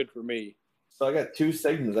looking good for me. So I got 2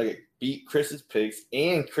 segments. I got Beat Chris's Picks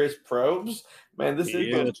and Chris Probes. Man, this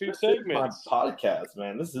is my 2 segments. podcast,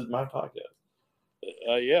 man. This is my podcast.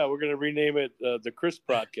 Yeah, we're going to rename it the Chris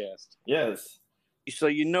Podcast. Yes. So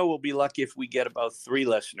we'll be lucky if we get about 3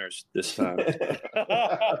 listeners this time.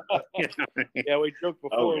 Yeah, we joked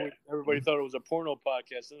before. Okay. Everybody thought it was a porno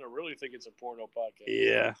podcast, and I really think it's a porno podcast.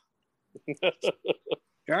 Yeah.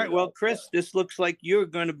 All right. Well, Chris, this looks like you're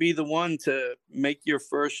going to be the one to make your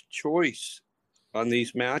first choice on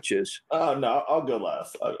these matches. Oh, no. I'll go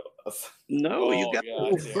last. No, Oh, you got God,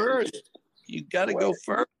 to go yeah. first. You got to go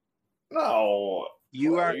first. No.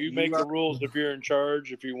 You You make the rules if you're in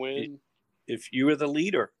charge, if you win. If you are the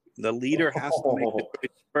leader, The leader has to make the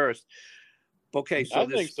choice first. Okay, so I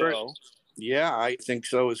think so. Yeah, I think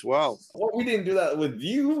so as well. Well, we didn't do that with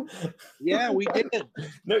you. Yeah, we did.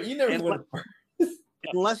 No, you never went first.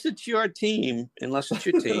 Unless it's your team, make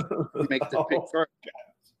the pick first.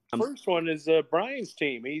 First one is Brian's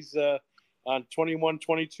team. He's on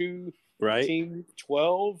 21-22. Right. Team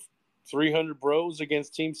 12, 300 bros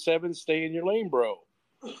against Team 7. Stay in your lane, bro.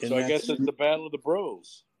 And so I guess it's the battle of the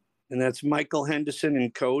bros. And that's Michael Henderson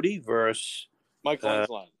and Cody versus Michael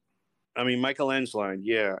Ensline. Michael Ensline,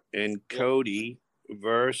 yeah. And Cody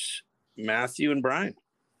versus Matthew and Brian.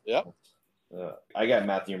 Yep. I got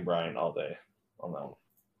Matthew and Brian all day on that one.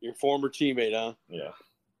 Your former teammate, huh? Yeah.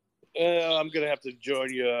 I'm going to have to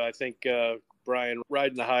join you. I think Brian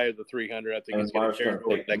riding the high of the 300. I think he's going to carry it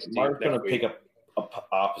over next week. Mark's going to pick up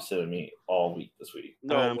opposite of me all week this week.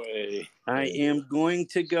 No way. I am going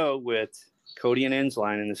to go with Cody and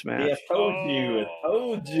Ensline in this match. Yeah, I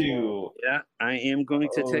told you. Yeah, I am going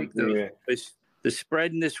to take those. The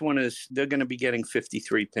spread in this one is they're going to be getting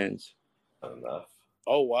 53 pins. Not enough.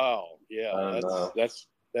 Oh, wow. Yeah, that makes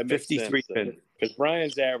 53 sense. pins. Because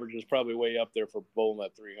Brian's average is probably way up there for bowling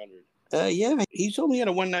at 300. Yeah, he's only at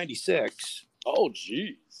a 196. Oh,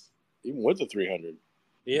 geez. Even with the 300.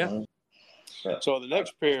 Yeah. Mm-hmm. Yeah. So the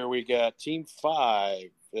next pair, we got Team 5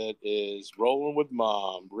 that is rolling with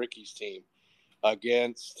Mom, Ricky's team,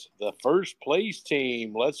 against the first place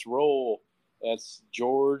team. Let's roll. That's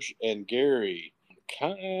George and Gary.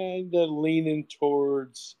 Kind of leaning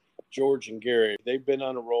towards George and Gary. They've been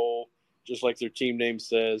on a roll, just like their team name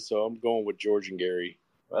says, so I'm going with George and Gary.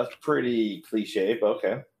 That's pretty cliche, but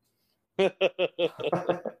okay.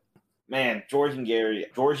 Man, George and Gary.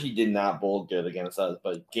 Georgie did not bowl good against us,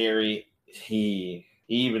 but Gary, he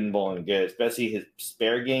been bowling good. Especially his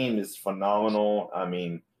spare game is phenomenal. I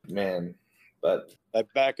mean, man, but that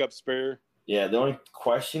backup spare. Yeah, the only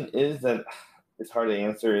question is that it's hard to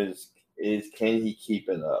answer is can he keep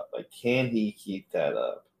it up? Like, can he keep that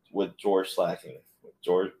up with George slacking?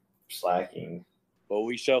 Well,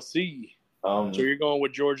 we shall see. So you're going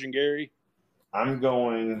with George and Gary? I'm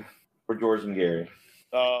going for George and Gary.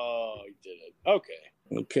 Oh, you did it.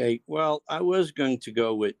 Okay. Well, I was going to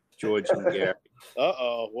go with George and Gary.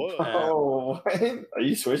 Uh-oh. What? Oh, are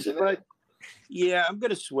you switching it? Yeah, I'm going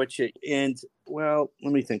to switch it. And, well,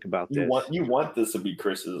 let me think about this. You want this to be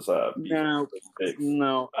Chris's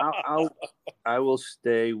No, I will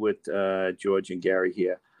stay with George and Gary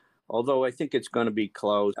here. Although I think it's going to be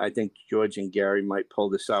close. I think George and Gary might pull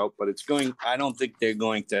this out, but I don't think they're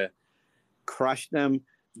going to crush them.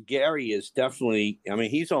 Gary is definitely,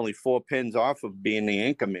 he's only 4 pins off of being the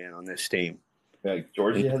anchor man on this team. Yeah,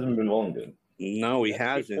 Georgie hasn't been rolling good. No, he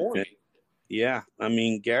hasn't. Yeah,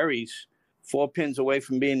 Gary's 4 pins away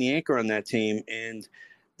from being the anchor on that team. And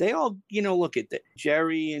they all, look at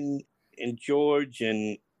Jerry and George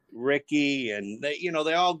and Ricky, and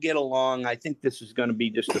they all get along. I think this is going to be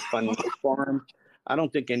just a fun night for them. I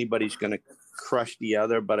don't think anybody's going to crush the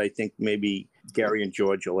other, but I think maybe Gary and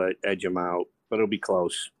George will edge them out, but it'll be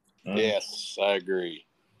close. Yes, I agree.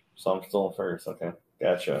 So I'm still first. Okay,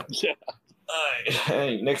 gotcha. Yeah. All right.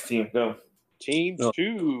 Hey, next team, go. Team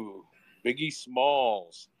 2, Biggie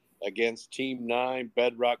Smalls against Team 9,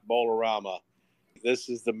 Bedrock Bolorama. This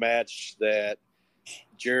is the match that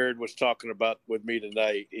Jared was talking about with me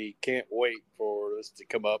tonight. He can't wait for this to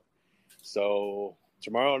come up. So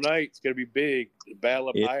tomorrow night it's going to be big. The battle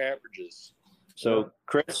of high averages. So,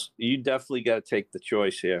 Chris, you definitely got to take the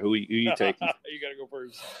choice here. Who you taking? You got to go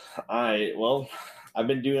first. All right. Well, I've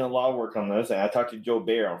been doing a lot of work on this, and I talked to Joe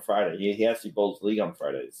Bear on Friday. He actually bowls league on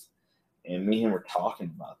Fridays, and me and him were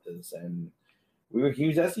talking about this, and he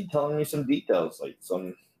was actually telling me some details, like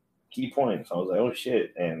some key points. I was like, oh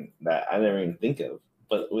shit, and that I never even think of.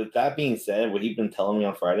 But with that being said, what he'd been telling me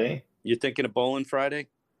on Friday, you're thinking of bowling Friday?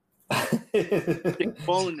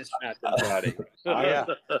 Bowling this match on Friday. Yeah,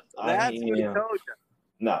 that's what he told you.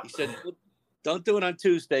 No, he said, "Don't do it on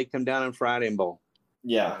Tuesday. Come down on Friday and bowl."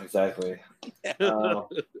 Yeah, exactly. No,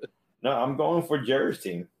 I'm going for Jared's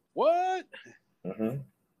team. What? Mm-hmm.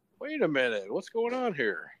 Wait a minute. What's going on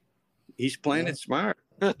here? He's playing it smart.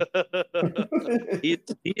 he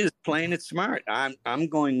is playing it smart. I'm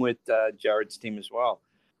going with Jared's team as well,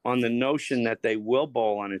 on the notion that they will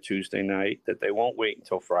bowl on a Tuesday night, that they won't wait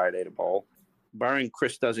until Friday to bowl. Barring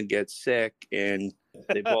Chris doesn't get sick and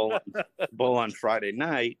they bowl on Friday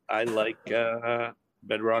night, I like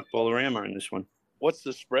Bedrock Bolorama in this one. What's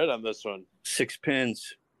the spread on this one? 6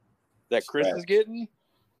 pins. That Chris is getting?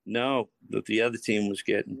 No, that the other team was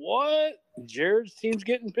getting. What? Jared's team's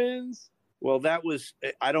getting pins? Well, that was,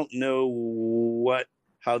 I don't know what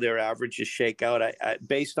how their averages shake out. I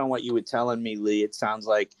based on what you were telling me, Lee, it sounds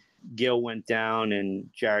like Gil went down and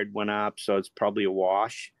Jared went up, so it's probably a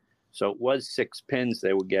wash. So it was 6 pins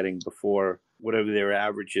they were getting before whatever their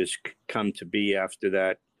averages come to be after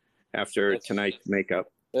that, after tonight's makeup.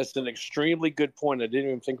 That's an extremely good point. I didn't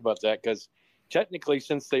even think about that because technically,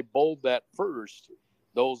 since they bowled that first,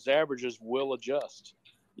 those averages will adjust.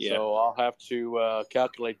 Yeah. So I'll have to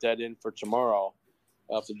calculate that in for tomorrow.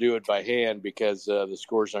 I'll have to do it by hand because the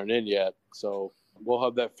scores aren't in yet. So we'll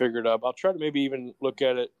have that figured up. I'll try to maybe even look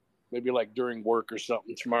at it maybe like during work or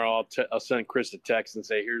something tomorrow. I'll send Chris a text and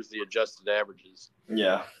say, here's the adjusted averages.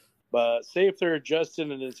 Yeah. But say if they're adjusted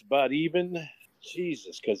and it's about even,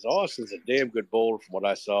 Jesus, because Austin's a damn good bowler from what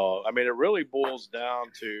I saw. I mean, it really boils down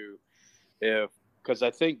to because I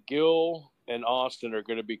think Gil and Austin are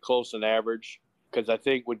going to be close in average. Because I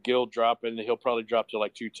think with Gil dropping, he'll probably drop to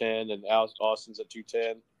like 210, and Austin's at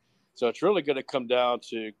 210. So it's really going to come down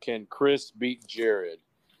to, can Chris beat Jared?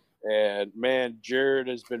 And, man, Jared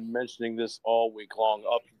has been mentioning this all week long,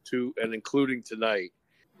 up to and including tonight.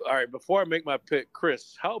 All right, before I make my pick,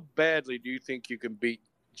 Chris, how badly do you think you can beat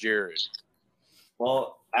Jared?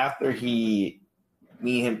 Well, after he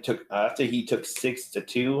took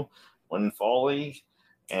 6-2 when fall league,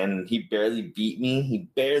 and he barely beat me. He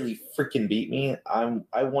barely freaking beat me.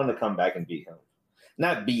 I want to come back and beat him.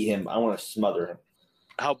 Not beat him. I want to smother him.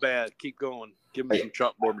 How bad? Keep going. Give me some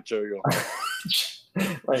chalkboard material.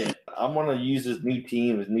 Like, I want to use his new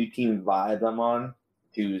team vibe I'm on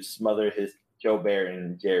to smother his Joe Bear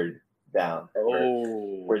and Jared down.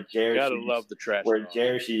 Where Jared gotta love the trash. Where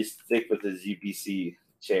Jared should stick with his UPC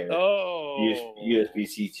chair.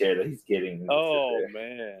 USB-C chair that he's getting. Oh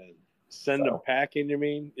man. Send him packing, you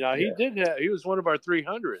mean? Yeah, he was one of our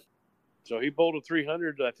 300. So he bowled a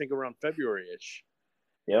 300, I think, around February-ish.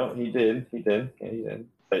 Yeah, he did. Yeah, he did.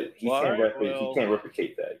 But he can't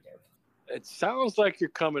replicate that again. It sounds like you're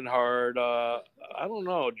coming hard. I don't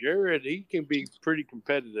know. Jared, he can be pretty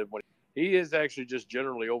competitive. He is actually just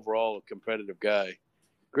generally overall a competitive guy.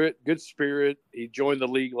 Good spirit. He joined the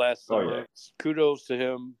league last summer. Yeah. Kudos to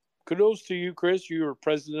him. Kudos to you, Chris. You were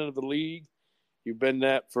president of the league. You've been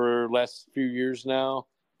that for the last few years now.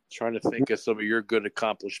 Trying to think of some of your good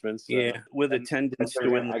accomplishments. With attendance.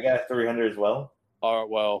 I got 300 as well. All right,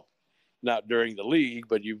 well, not during the league,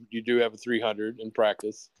 but you do have a 300 in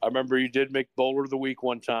practice. I remember you did make Bowler of the Week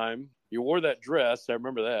one time. You wore that dress. I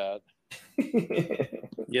remember that.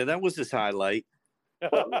 Yeah, that was his highlight.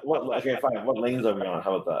 Okay, fine. What lanes are we on?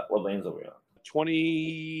 How about that? What lanes are we on?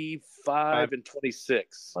 25 and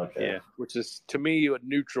 26. Okay. Yeah, which is, to me, a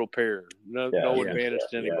neutral pair. No advantage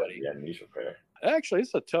to anybody. Yeah, neutral pair. Actually,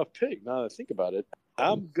 it's a tough pick now that I think about it.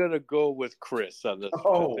 I'm going to go with Chris on this.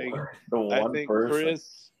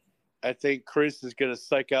 I think Chris is going to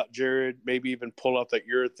psych out Jared, maybe even pull out that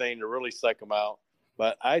urethane to really psych him out.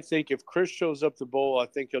 But I think if Chris shows up to bowl, I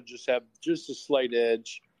think he'll just have just a slight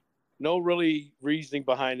edge. No really reasoning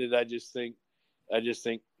behind it. I just think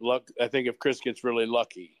luck. I think if Chris gets really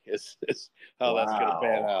lucky, is how that's going to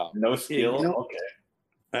pan out. No skill. Okay.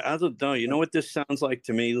 I don't know. You know what this sounds like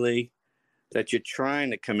to me, Lee? That you're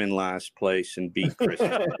trying to come in last place and beat Chris.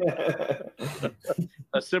 A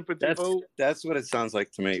sympathy vote? That's what it sounds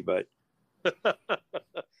like to me, but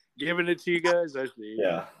giving it to you guys, I see.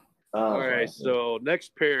 Yeah. All right, so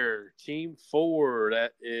next pair, Team 4,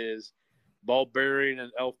 that is Ball Bearing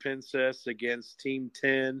and Elf Princess against Team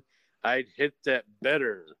 10. I'd hit that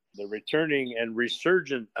better. The returning and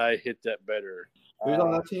resurgent, I hit that better. Who's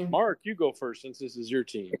on that team? Mark, you go first since this is your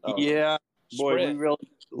team. Yeah. Boy,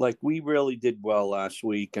 we really did well last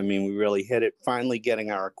week. I mean, we really hit it. Finally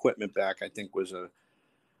getting our equipment back, I think, was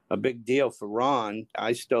a big deal for Ron.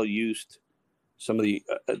 I still used some of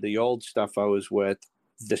the old stuff I was with.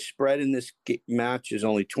 The spread in this match is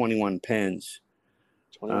only 21 pins.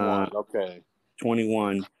 21, okay.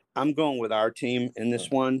 21. I'm going with our team in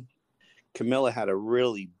this one. Camilla had a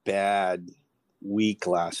really bad week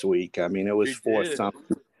last week. I mean, it was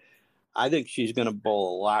 4-something. I think she's going to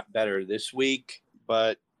bowl a lot better this week,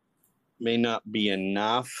 but may not be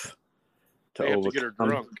enough to overcome. To get her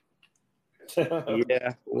drunk.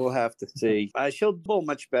 Yeah, we'll have to see. She'll bowl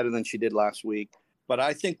much better than she did last week, but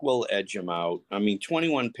I think we'll edge them out. I mean,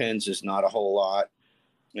 21 pins is not a whole lot,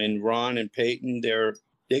 and Ron and Peyton, they're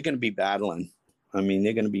going to be battling. I mean,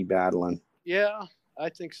 they're going to be battling. Yeah, I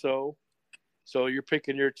think so. So you're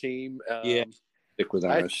picking your team. Yeah, stick with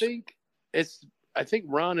ours. I think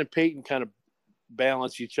Ron and Peyton kind of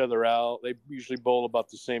balance each other out. They usually bowl about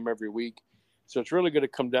the same every week. So it's really going to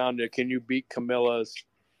come down to, can you beat Camilla's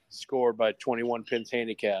score by 21 pins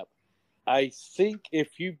handicap? I think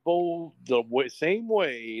if you bowl the same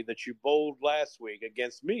way that you bowled last week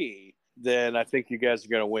against me, then I think you guys are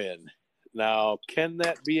going to win. Now, can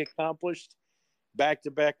that be accomplished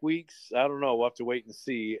back-to-back weeks? I don't know. We'll have to wait and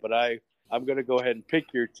see. But I'm going to go ahead and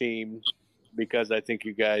pick your team because I think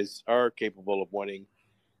you guys are capable of winning.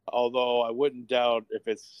 Although I wouldn't doubt if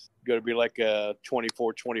it's going to be like a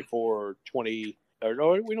 24-24 or 20 – or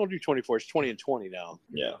no, we don't do 24. It's 20-20 now.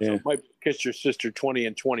 Yeah. So it might kiss your sister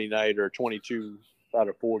 20-20 night or 22 out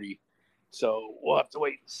of 40. So we'll have to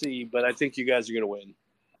wait and see. But I think you guys are going to win.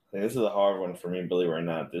 This is a hard one for me, believe it or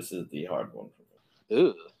not. This is the hard one for me.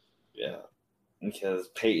 Ugh. Yeah. Because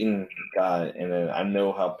Peyton got it, and then I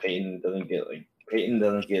know how Peyton doesn't get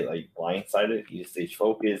blindsided. He stays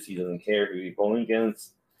focused. He doesn't care who he's bowling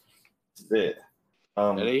against. This is it.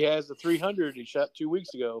 And he has the 300 he shot 2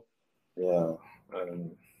 weeks ago. Yeah.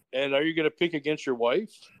 And are you going to pick against your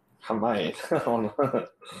wife? I might. I don't know.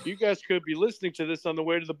 You guys could be listening to this on the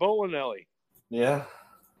way to the bowling alley. Yeah.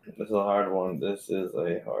 This is a hard one. This is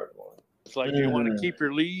a hard one. It's like, do you want to keep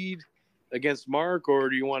your lead against Mark, or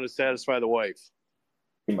do you want to satisfy the wife?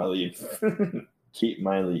 Keep my lead. Keep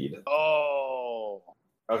my lead. Oh.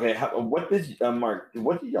 Okay. What did Mark?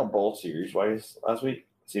 What did y'all bowl series wise last week?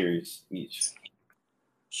 Series each.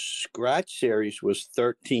 Scratch series was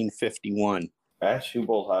 1351. Ash, who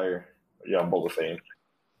bowled higher? Y'all both the same.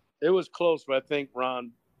 It was close, but I think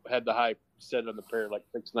Ron had the high set on the pair, like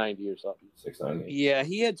 690 or something. 690. Yeah,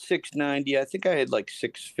 he had 690. I think I had like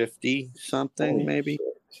 650 something, Holy maybe.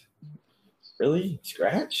 shit. Really?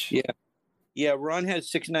 Scratch? Yeah. Yeah, Ron had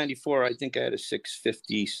 694. I think I had a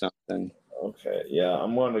 650 something. Okay. Yeah,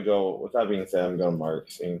 I'm going to go. With that being said, I'm going to Mark.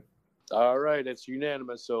 See. All right, it's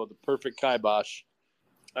unanimous. So the perfect kibosh.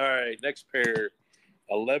 All right, next pair,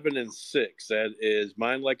 11 and 6. That is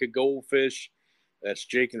Mine Like a Goldfish. That's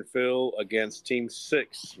Jake and Phil against Team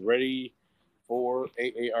 6. Ready for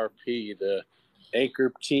AARP, the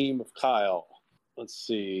anchor team of Kyle. Let's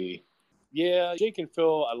see. Yeah, Jake and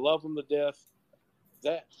Phil, I love them to death.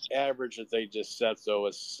 That average that they just set, though,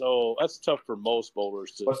 that's tough for most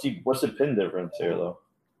bowlers to. What's the pin difference here, though?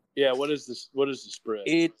 Yeah, what is this? What is the spread?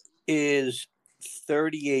 It is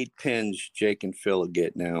 38 pins Jake and Phil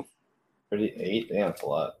get now. 38? Damn, that's a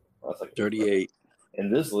lot. That's like 38.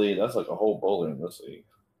 In this league, that's like a whole bowler in this league.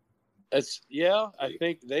 I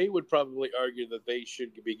think they would probably argue that they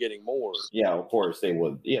should be getting more. Yeah, of course they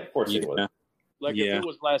would. Yeah, of course they would. Like if it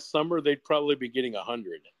was last summer, they'd probably be getting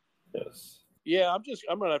 100. Yes. Yeah,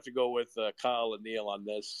 I'm gonna have to go with Kyle and Neil on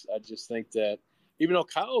this. I just think that even though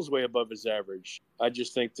Kyle's way above his average, I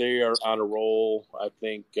just think they are on a roll. I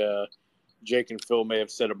think Jake and Phil may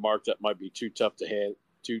have set a mark that might be too tough to hit,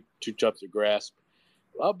 too tough to grasp.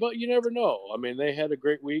 But you never know. I mean, they had a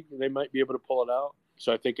great week, and they might be able to pull it out.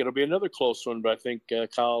 So I think it'll be another close one. But I think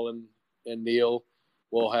Kyle and Neil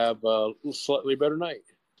will have a slightly better night.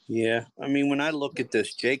 Yeah. I mean, when I look at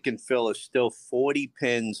this, Jake and Phil are still 40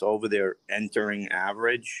 pins over their entering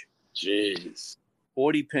average. Jeez.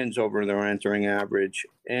 40 pins over their entering average.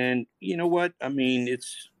 And you know what? I mean,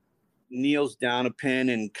 it's Neil's down a pin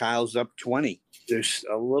and Kyle's up 20. There's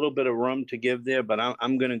a little bit of room to give there, but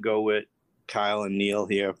I'm going to go with Kyle and Neil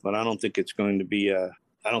here. But I don't think it's going to be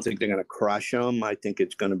I don't think they're going to crush them. I think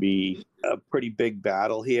it's going to be a pretty big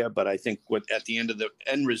battle here. But I think at the end of the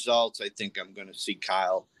end results, I think I'm going to see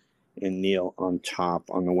Kyle and Neil on top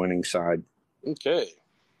on the winning side. Okay.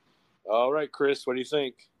 All right, Chris, what do you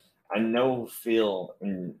think? I know Phil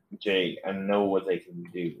and Jay, I know what they can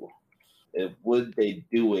do. Would they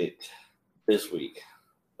do it this week?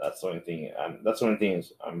 That's the only thing.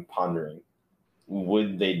 I'm pondering.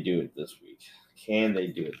 Would they do it this week? Can they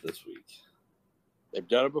do it this week? They've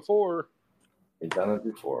done it before. They've done it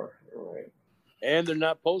before. You're right. And they're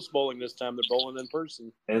not post bowling this time. They're bowling in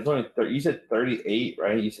person. And it's only you said 38,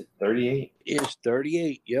 right? You said 38? It's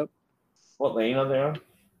 38, yep. What lane are they on?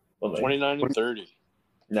 29 and 30.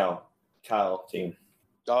 No, Kyle team.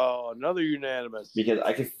 Oh, another unanimous. Because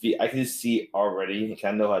I can see already,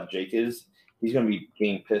 I know how Jake is. He's going to be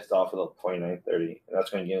getting pissed off at the 29-30, and that's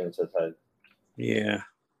going to get into his head. Yeah.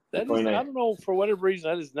 I don't know, for whatever reason,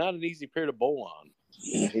 that is not an easy pair to bowl on.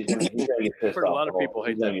 He's gonna get pissed off. A lot of people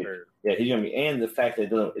hate that pair. Yeah, he's gonna be, and the fact that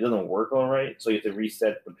it doesn't work all right, so you have to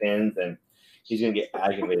reset the pins, and he's gonna get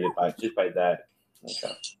aggravated by that.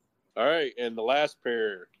 Okay. All right, and the last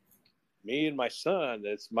pair, me and my son.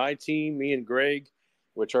 It's my team, me and Greg,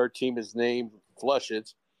 which our team is named Flush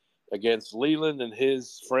It, against Leland and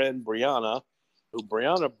his friend Brianna, who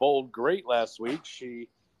Brianna bowled great last week. She,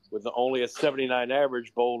 with only a 79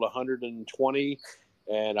 average, bowled 120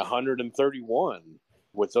 and 131.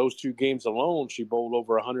 With those two games alone, she bowled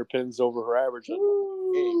over 100 pins over her average.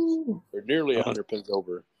 games, or nearly 100 pins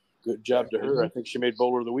over. Good job to her. I think she made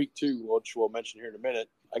Bowler of the Week, too, which we'll mention here in a minute.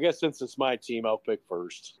 I guess since it's my team, I'll pick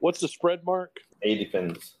first. What's the spread, Mark? 80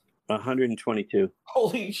 pins. 122.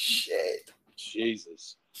 Holy shit.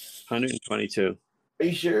 Jesus. 122. Are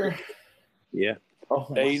you sure? Yeah.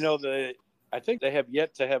 Oh, Hey, I think they have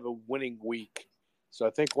yet to have a winning week. So I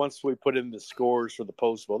think once we put in the scores for the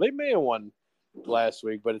Post Bowl, they may have won last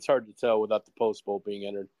week, but it's hard to tell without the Post Bowl being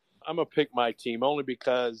entered. I'm going to pick my team only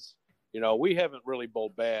because, we haven't really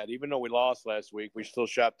bowled bad. Even though we lost last week, we still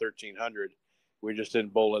shot 1,300. We just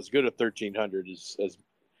didn't bowl as good at 1,300 as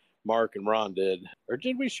Mark and Ron did. Or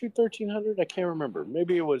did we shoot 1,300? I can't remember.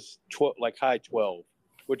 Maybe it was high 12,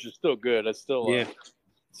 which is still good. It's still a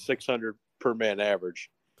 600 per man average.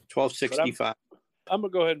 1265. I'm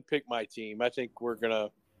going to go ahead and pick my team. I think we're going to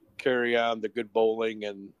carry on the good bowling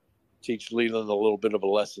and teach Leland a little bit of a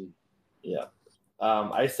lesson. Yeah.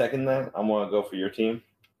 I second that. I'm going to go for your team.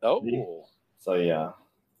 Oh. So, yeah.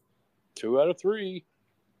 2 out of 3.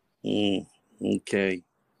 Okay.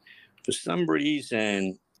 For some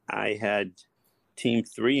reason, I had Team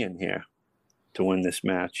 3 in here to win this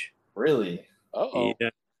match. Really? Uh-oh. Yeah.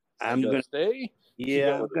 I'm going to stay?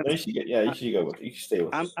 Yeah, you should go with it. You should stay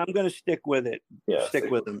with it. I'm going to stick with it. Yeah,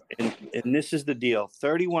 stick with them. And this is the deal.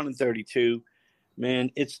 31 and 32,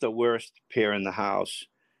 man, it's the worst pair in the house.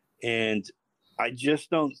 And I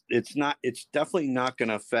just don't, it's definitely not going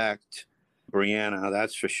to affect Brianna,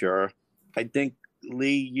 that's for sure. I think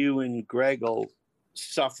Lee, you and Greg will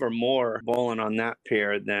suffer more bowling on that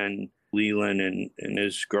pair than Leland and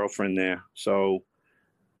his girlfriend there. So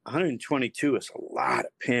 122 is a lot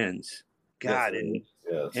of pins. God,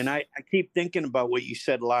 and I keep thinking about what you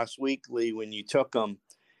said last week, Lee, when you took them.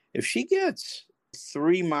 If she gets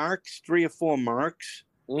 3 or 4 marks,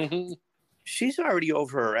 she's already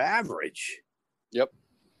over her average. Yep.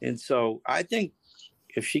 And so I think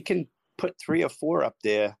if she can put 3 or 4 up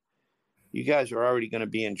there, you guys are already going to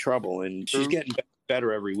be in trouble. And she's getting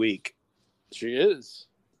better every week. She is.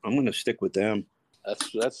 I'm going to stick with them.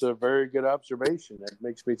 That's a very good observation. That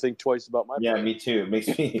makes me think twice about my plan. Me too.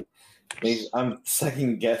 I'm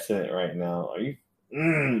second guessing it right now. Are you?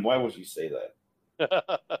 Why would you say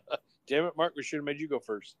that? Damn it, Mark! We should have made you go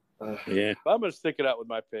first. Yeah, but I'm going to stick it out with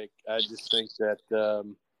my pick. I just think that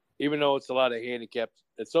even though it's a lot of handicaps,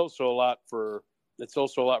 it's also a lot for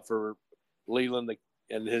Leland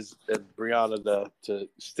and Brianna to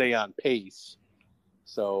stay on pace.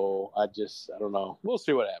 So I don't know. We'll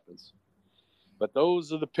see what happens. But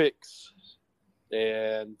those are the picks.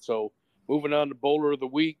 And so moving on to Bowler of the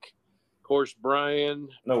Week. Of course, Brian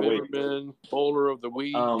Bimmerman, Bowler of the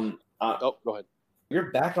Week. Go ahead. You're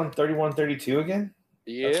back on 31-32 again?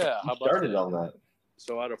 Yeah. How about started on that?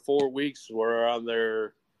 So out of 4 weeks, we're on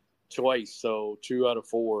there twice. So 2 out of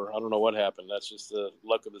 4. I don't know what happened. That's just the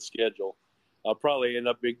luck of the schedule. I'll probably end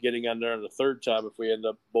up getting on there on the 3rd time if we end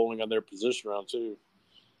up bowling on their position round too.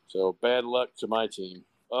 So bad luck to my team.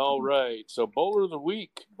 All right. So Bowler of the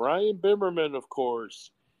Week, Brian Bimmerman, of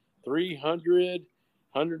course, 300,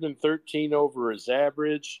 113 over his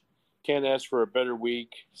average. Can't ask for a better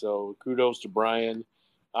week. So kudos to Brian.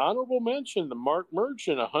 Honorable mention, the Mark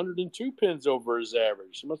Merchant, 102 pins over his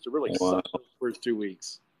average. He must have really sucked the first 2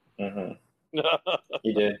 weeks. Mm-hmm.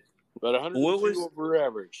 He did. But 102 over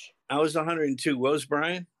average. I was 102. What was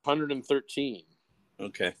Brian? 113.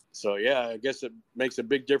 Okay. So, yeah, I guess it makes a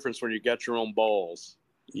big difference when you got your own balls.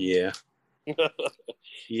 Yeah.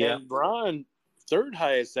 Yeah. And Brian, third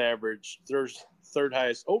highest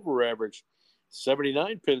over average,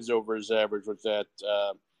 79 pins over his average was at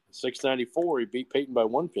 694. He beat Peyton by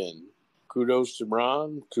 1 pin. Kudos to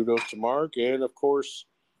Ron, kudos to Mark, and, of course,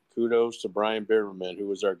 kudos to Brian Bimmerman, who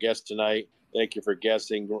was our guest tonight. Thank you for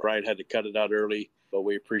guessing. Brian had to cut it out early, but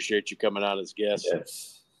we appreciate you coming on as guests.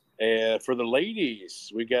 Yes. And for the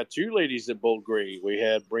ladies, we got 2 ladies that bowled great. We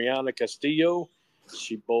had Brianna Castillo.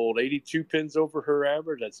 She bowled 82 pins over her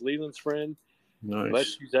average. That's Leland's friend. Nice.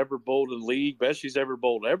 Best she's ever bowled in league. Best she's ever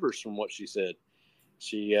bowled ever, from what she said.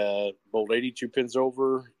 She bowled 82 pins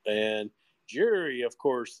over. And Jerry, of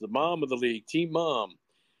course, the mom of the league, Team Mom,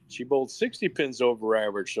 she bowled 60 pins over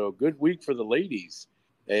average. So a good week for the ladies.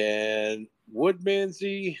 And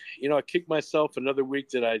Woodmansey, I kicked myself another week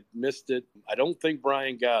that I missed it. I don't think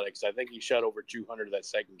Brian got it because I think he shot over 200 that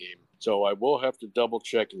second game. So I will have to double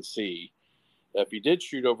check and see. If he did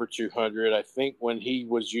shoot over 200, I think when he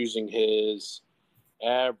was using his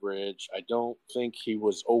average, I don't think he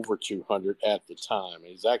was over 200 at the time.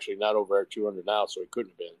 He's actually not over 200 now, so he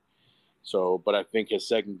couldn't have been. So, but I think his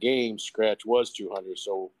second game scratch was 200,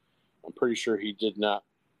 so I'm pretty sure he did not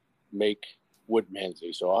make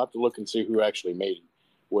Woodmansey. So I'll have to look and see who actually made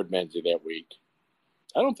Woodmansey that week.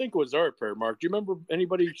 I don't think it was our pair, Mark. Do you remember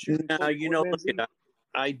anybody shooting? No,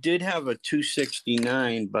 I did have a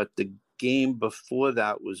 269, but the game before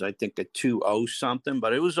that was, I think, a 2.0 something,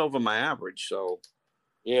 but it was over my average. So,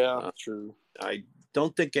 yeah, true. I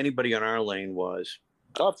don't think anybody on our lane was.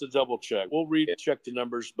 I'll have to double check. We'll check the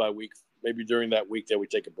numbers by week, maybe during that week that we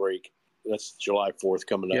take a break. That's July 4th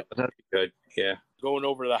coming up. Yeah, that'd be good. Yeah. Going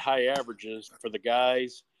over the high averages for the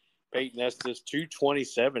guys, Peyton Estes,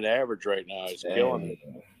 227 average right now. He's killing it.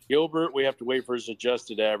 Gilbert, we have to wait for his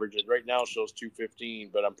adjusted average. It right now shows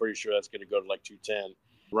 215, but I'm pretty sure that's going to go to like 210.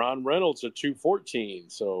 Ron Reynolds at 214,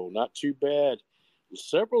 so not too bad.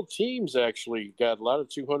 Several teams actually got a lot of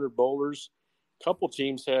 200 bowlers. A couple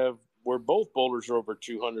teams where both bowlers are over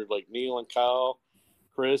 200, like Neil and Kyle,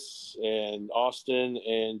 Chris and Austin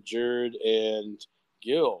and Jared and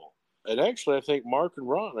Gil. And actually, I think Mark and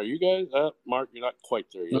Ron, are you guys? Mark, you're not quite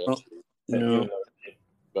there yet. No.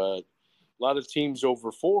 But a lot of teams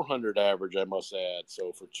over 400 average, I must add.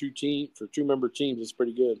 So for two member teams, it's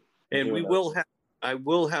pretty good. And I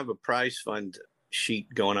will have a prize fund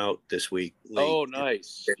sheet going out this week. Oh,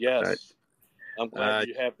 nice. Yes. I'm glad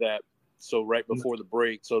you have that. So right before the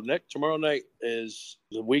break. So tomorrow night is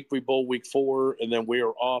the week we bowl week 4, and then we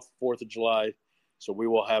are off 4th of July. So we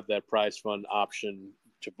will have that prize fund option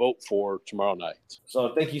to vote for tomorrow night.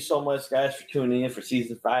 So thank you so much, guys, for tuning in for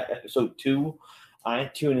season 5, episode 2. I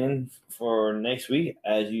tune in for next week.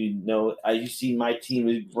 As you see, my team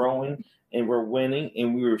is growing and we're winning,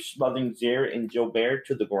 and we were smothering Jared and Joe Bear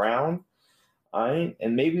to the ground. And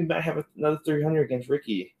maybe we might have another 300 against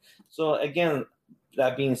Ricky. So again,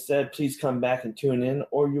 that being said, please come back and tune in,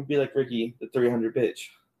 or you'll be like Ricky, the 300 bitch.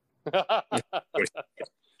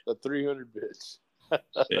 The 300 bitch.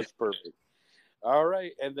 That's perfect. All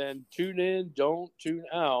right, and then tune in, don't tune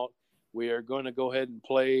out. We are going to go ahead and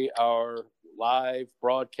play our live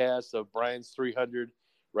broadcast of Brian's 300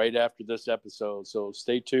 right after this episode. So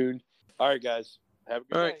stay tuned. All right, guys. Have a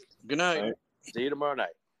good night. Good night. Right. See you tomorrow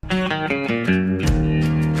night.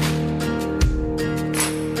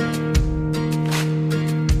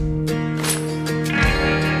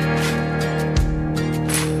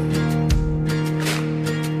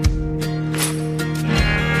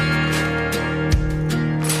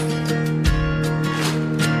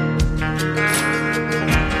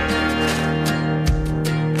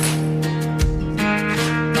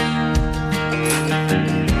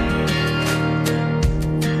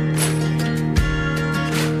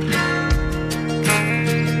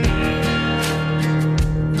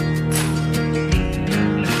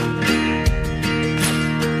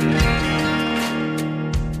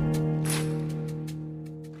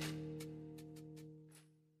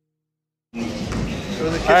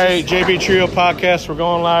 All right, JB Trio Podcast. We're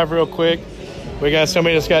going live real quick. We got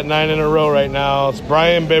somebody that's got 9 in a row right now. It's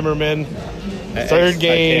Brian Bimmerman. Third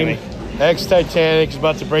game. Ex-Titanic. He's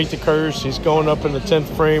about to break the curse. He's going up in the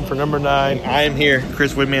 10th frame for number 9. I am here.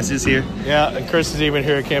 Chris Whitmans is here. Yeah, and Chris is even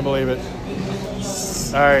here. I can't believe it.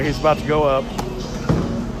 All right, he's about to go up.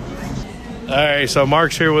 All right, so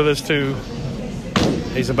Mark's here with us too.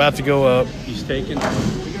 He's about to go up. He's taking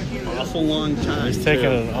an awful long time. He's taking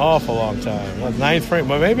an awful long time. Well, 9th frame.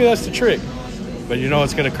 Well, maybe that's the trick. But you know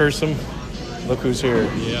what's going to curse him? Look who's here.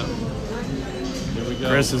 Yeah. Here we go.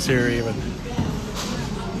 Chris is here even.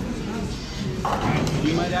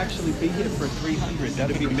 You might actually be here for 300.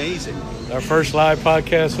 That'd be amazing. Our first live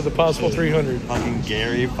podcast for the possible 300. Fucking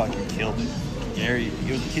Gary fucking killed it. Gary,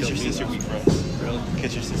 you kiss your sister week for us. Really?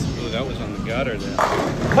 Kiss your sister. Oh, that was on the gutter there.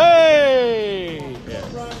 Hey!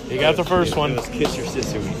 He got the first one. It was kiss your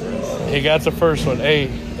sister week for us. He got the first one. Hey,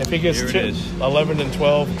 if he gets Here it is. 11 and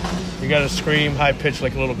 12, you got to scream high pitch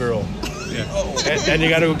like a little girl. Yeah. And you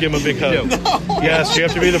got to give him a big hug. No. Yes, you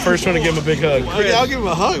have to be the first one to give him a big hug. Okay, I'll give him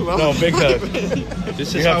a hug. Bro. No, big hug.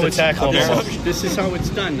 This You is have how to it's tackle him almost. This is how it's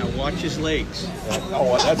done. Now watch his legs.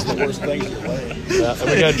 Oh, that's the worst thing. And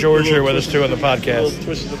we got George here with us too on the podcast.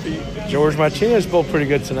 Twist of the feet. George Martinez bowled pretty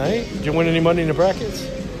good tonight. Did you win any money in the brackets?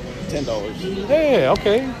 $10. Hey,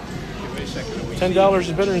 okay. Give me a second. $10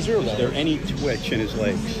 is better than $0. Is there any twitch in his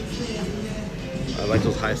legs? I like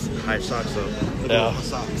those high socks though. Yeah.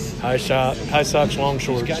 Socks. High socks, long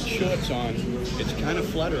shorts. He's got shorts on. It's kind of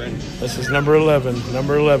fluttering. This is number 11.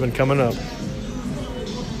 Number 11 coming up.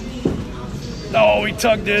 Oh, he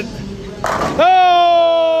tugged it.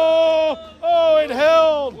 Oh! Oh, it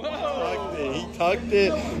held. He tugged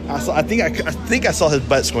it. I think I saw his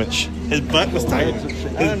butt squinch. His butt was tight.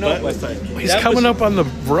 His butt was tight. He's coming up on the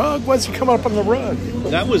rug. What's he coming up on the rug?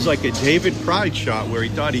 That was like a David Pride shot where he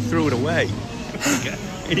thought he threw it away.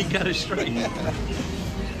 And he got a strike.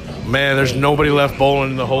 Man, there's nobody left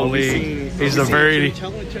bowling in the whole league. He's a very... No.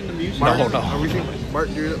 Are we seeing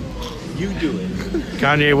Martin do it? You do it.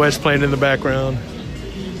 Kanye West playing in the background.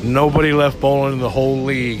 Nobody left bowling in the whole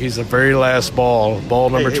league. He's the very last ball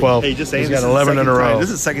number 12. Hey, just saying, he's got 11 in a row. This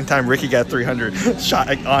is the second time Ricky got 300 shot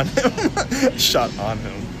on him. Shot on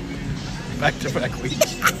him. Back-to-back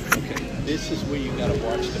weeks. Okay, this is where you gotta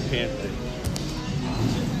watch the Panther.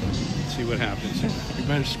 See what happens. You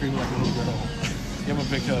better scream like a little girl. Give him a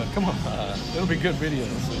big hug. Come on. It'll be good video.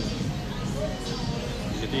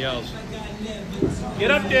 Get the L's.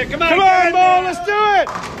 Get up there. Come on. Come on, ball. Let's do it.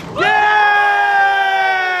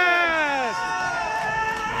 Yes!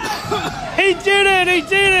 He did it. He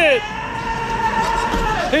did it.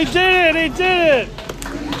 He did it. He did it.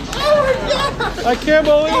 I can't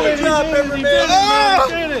believe it. He did it. He did it, man.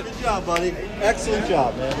 He did it. Good job, buddy. Excellent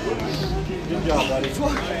job, man. Good job, buddy.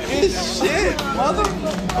 Good shit, mother.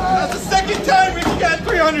 That's the second time Ricky got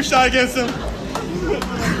 300 shot against him.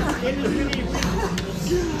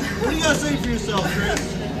 What do you got to say for yourself, Chris?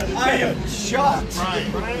 I am shocked. I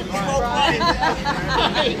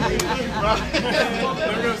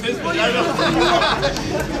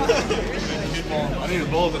need a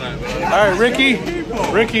bowl tonight. All right, Ricky.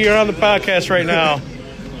 Ricky, you're on the podcast right now.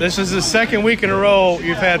 This is the second week in a row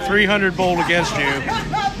you've had 300 bowled against you.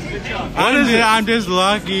 I'm just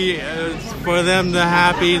lucky for them to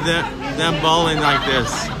happy them bowling like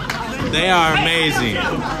this. They are amazing.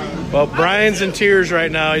 Well, Brian's in tears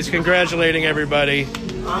right now. He's congratulating everybody.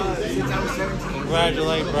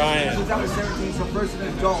 Congratulate Brian. Since I was 17, so first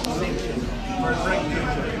adult sanction for a great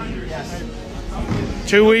future. Yes.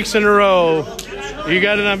 2 weeks in a row. You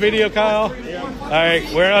got it on video, Kyle? All right,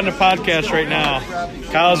 we're on the podcast right now.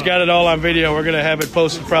 Kyle's got it all on video. We're going to have it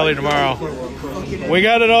posted probably tomorrow. We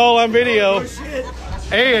got it all on video.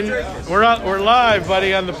 Hey, and we're live,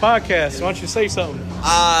 buddy, on the podcast. Why don't you say something?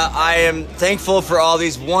 I am thankful for all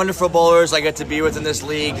these wonderful bowlers I get to be with in this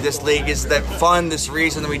league. This league is that fun, this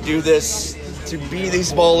reason that we do this, to be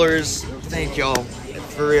these bowlers. Thank y'all.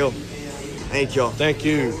 For real. Thank y'all. Thank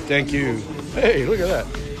you. Thank you. Hey, look at that.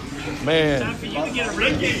 Man.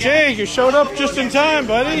 Jake, you showed up just in time,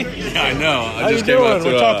 buddy. Yeah, I know. How you doing?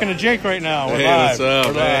 We're talking to Jake right now. We're live. What's up?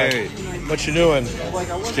 We're live. Hey. What you doing?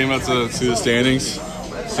 Just came out to see the standings.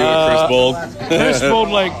 See what Chris bowled. Chris bowled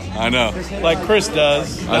like I know. Chris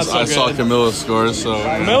does. I saw Camilla's scores, so.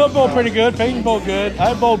 Camilla bowled pretty good. Peyton bowled good.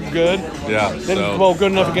 I bowled good. Yeah. Didn't bowl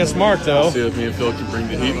good enough against Mark, though. See if me and Phil can bring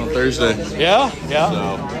the heat on Thursday. Yeah.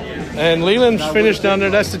 So. And Leland's finished down there.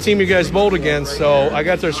 That's the team you guys bowled against. So I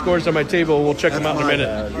got their scores on my table. We'll check them out in a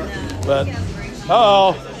minute. But,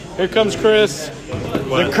 here comes Chris.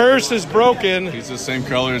 The curse is broken. He's the same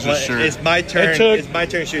color as his shirt. It's my turn. It's my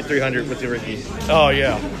turn to shoot 300 with the Ricky. Oh,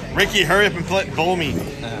 yeah. Ricky, hurry up and bowl me.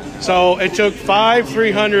 So it took 5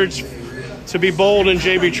 300s to be bowled in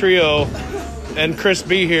JB Trio and Chris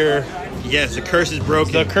be here. Yes, the curse is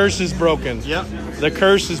broken. The curse is broken. Yep. The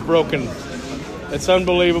curse is broken. It's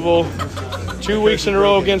unbelievable. 2 weeks in a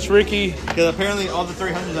row against Ricky. Because apparently all the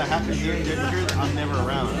 300s that happen here in JB, I'm never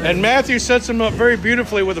around. And Matthew sets him up very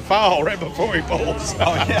beautifully with a foul right before he bowls.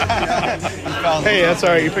 Oh, yeah. Hey, that's all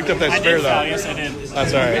right. You picked up that spare, though. Yes, I did.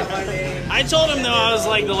 That's all right. I told him, though, I was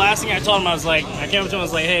like, the last thing I told him, I came up to him, I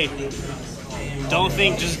was like, hey, don't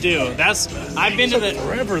think, just do. I've been to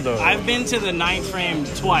the ninth frame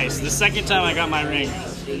twice. The second time I got my ring.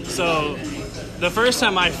 So the first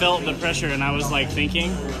time I felt the pressure and I was like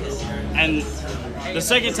thinking, and the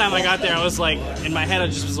second time I got there, I was like, in my head, I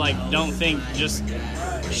just was like, don't think, just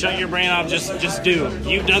shut your brain off, just do.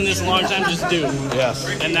 You've done this a long time, just do. Yes.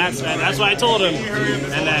 And that's what I told him.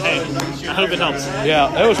 And hey, I hope it helps.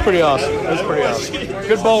 Yeah, it was pretty awesome. It was pretty awesome.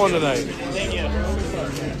 Good bowling tonight. Thank you.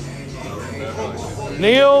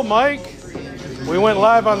 Neil, Mike, we went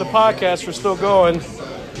live on the podcast. We're still going.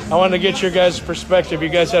 I wanted to get your guys' perspective. You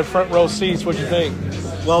guys had front row seats. What'd you think?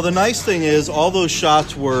 Well, the nice thing is all those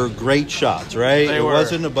shots were great shots, right? They it were.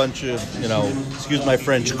 wasn't a bunch of, excuse my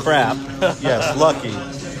French, crap. Yes, lucky.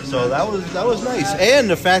 So that was nice. And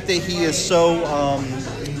the fact that he is so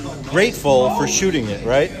grateful for shooting it,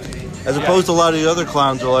 right? As opposed to a lot of the other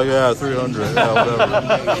clowns are like, yeah, 300, yeah,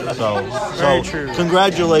 whatever. Very true.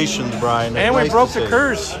 Congratulations, Brian. And we Nice broke to the see.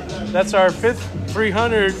 curse. That's our 5th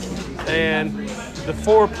 300, and the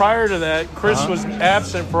 4 prior to that, Chris was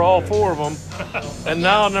absent for all 4 of them. And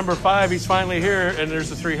now number 5, he's finally here, and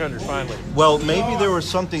there's the 300 finally. Well, maybe there was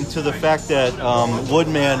something to the fact that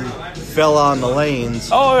Woodman fell on the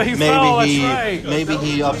lanes. Oh, he fell, that's right. Maybe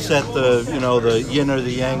he upset the yin or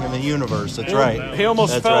the yang in the universe. That's right. He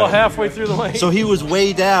almost That's fell right. halfway through the lane. So he was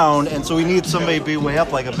way down, and so we need somebody to be way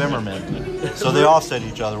up like a Bimmerman. So they offset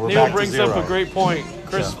each other. We're Neil back to brings zero. up a great point.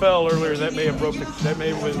 Chris fell earlier. That may have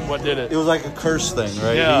been what did it. It was like a curse thing,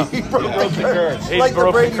 right? Yeah. He broke the curse. He Like the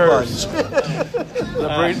broke Brady the curse.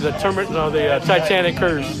 Bunch. the Titanic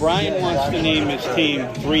curse. Brian wants to name his team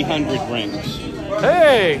 300 rings.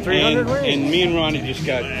 Hey, 300 rings. And me and Ronnie just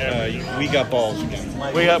got, we got balls again.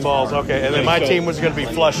 We got balls, okay. And then my team was going to be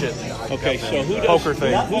Flush It. Okay, so who does, Poker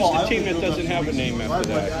thing. who's the team that doesn't have a name after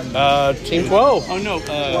that? Team 12. Oh, no.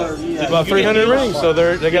 About 300 rings, so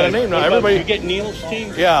they got a name now. Everybody. You get Neil's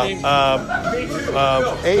team? Yeah.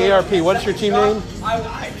 AARP. What's your team name?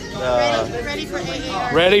 Ready for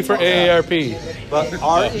AARP. Ready for AARP. But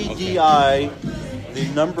REDI, the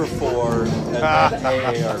number 4, and then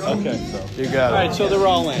AARP. Okay. You got All it. right, so they're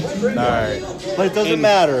all in. All right. But it doesn't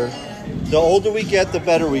matter. The older we get, the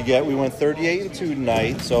better we get. We went 38-2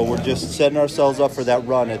 tonight, so we're just setting ourselves up for that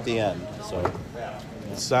run at the end. So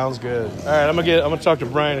Sounds good. All right, I'm gonna talk to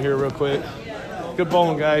Brian here real quick. Good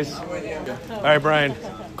bowling, guys. All right, Brian.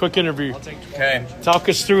 Quick interview. Okay. Talk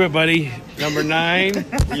us through it, buddy. Number 9.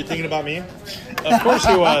 Were you thinking about me? Of course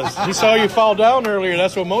he was. He saw you fall down earlier.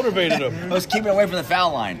 That's what motivated him. I was keeping away from the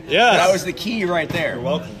foul line. Yes. That was the key right there. You're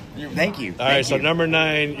welcome. Thank you. All right, so number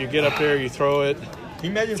 9, you get up there, you throw it. Can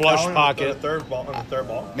you imagine Flush fouling pocket. on the third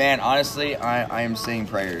ball? Man, honestly, I am saying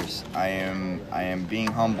prayers. I am being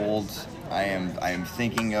humbled. I am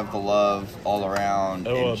thinking of the love all around,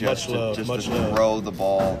 Oh, and just much to love. throw the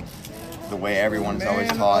ball the way everyone's always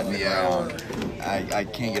taught me around. I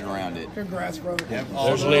can't get around it. Congrats, brother.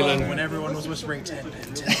 There's Leland. When everyone was whispering 10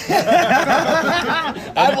 pin.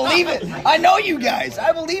 I believe it. I know you guys.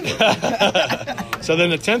 I believe it. So then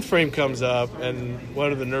the 10th frame comes up, and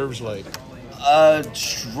what are the nerves like?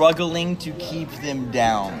 Struggling to keep them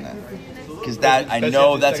down. Because that I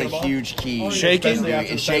know that's a huge key. Shaky?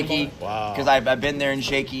 It's shaky. Wow. Because I've been there and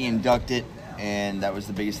shaky and ducked it, and that was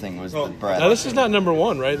the biggest thing was the breath. Now this is not number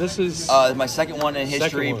 1, right? This is My second one in history,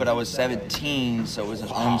 Second one. but I was 17, so it was an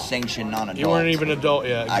unsanctioned non-adult. you weren't even adult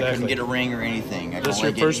yet. Exactly. I couldn't get a ring or anything. I This could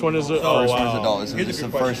only your first one is a first oh one's wow. adult. This Here's a is the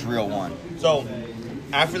good first question. real one. So,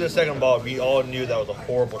 after the second ball, we all knew that was a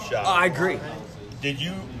horrible shot. I agree. Did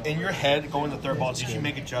you, in your head, going to the third ball, did you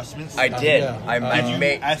make adjustments? I did. Yeah. I Did you,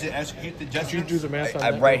 made. as you hit the Did you adjustments? do the math on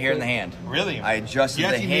I'm that? right here in the hand. Really? I adjusted You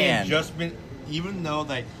the actually made an hand. adjustment, even though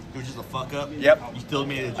like it was just a fuck up. Yep. You still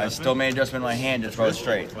made an adjustment. I still made an adjustment in my hand to throw it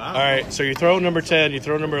straight. Wow. All right, so you throw number 10, you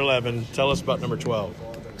throw number 11. Tell us about number 12.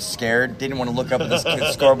 Scared, didn't want to look up at this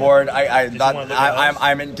scoreboard. I thought wanna look at us?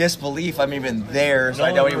 I'm in disbelief. I'm even there, so I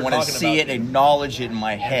Knowing don't what even we're want to talking see about. it, acknowledge it in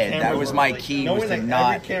my head. That Cameras was were my like- key, knowing was to that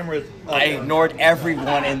not. Every camera. I ignored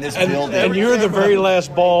everyone in this building. And you're the very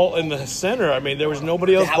last ball in the center. I mean, there was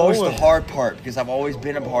nobody else That was bowling. the hard part because I've always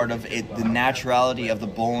been a part of it, the naturality of the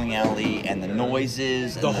bowling alley and the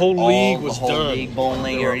noises. The and whole league was the whole done. league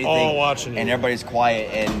bowling They or were anything. all watching and you. everybody's quiet.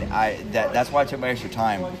 And that's why I took my extra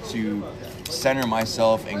time to center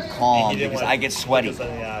myself and calm because I get sweaty.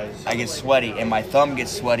 I get sweaty, and my thumb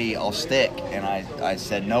gets sweaty. I'll stick, and I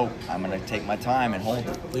said no. I'm gonna take my time and hold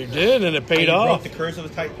it. You did, and it paid You off. broke the curse of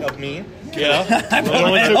the type of me. Yeah, it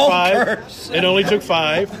only my took own 5. curse. It only took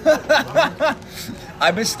 5.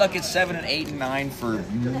 I've been stuck at 7 and 8 and 9 for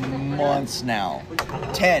months now.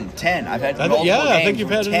 10. I've had multiple yeah, I games think you've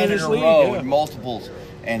with had it 10 in this a league, row yeah. and multiples,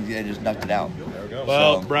 and I just knocked it out.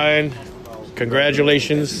 Well, So- Brian,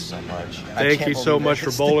 congratulations. So much. I Thank can't you so believe much for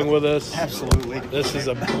this. bowling with us. Absolutely. This is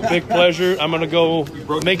a big pleasure. I'm going to go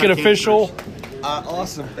make it official,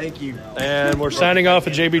 Awesome. Thank you. and we're signing off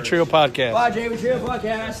at JB Trio Podcast. Bye, JB Trio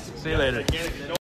Podcast. See you later.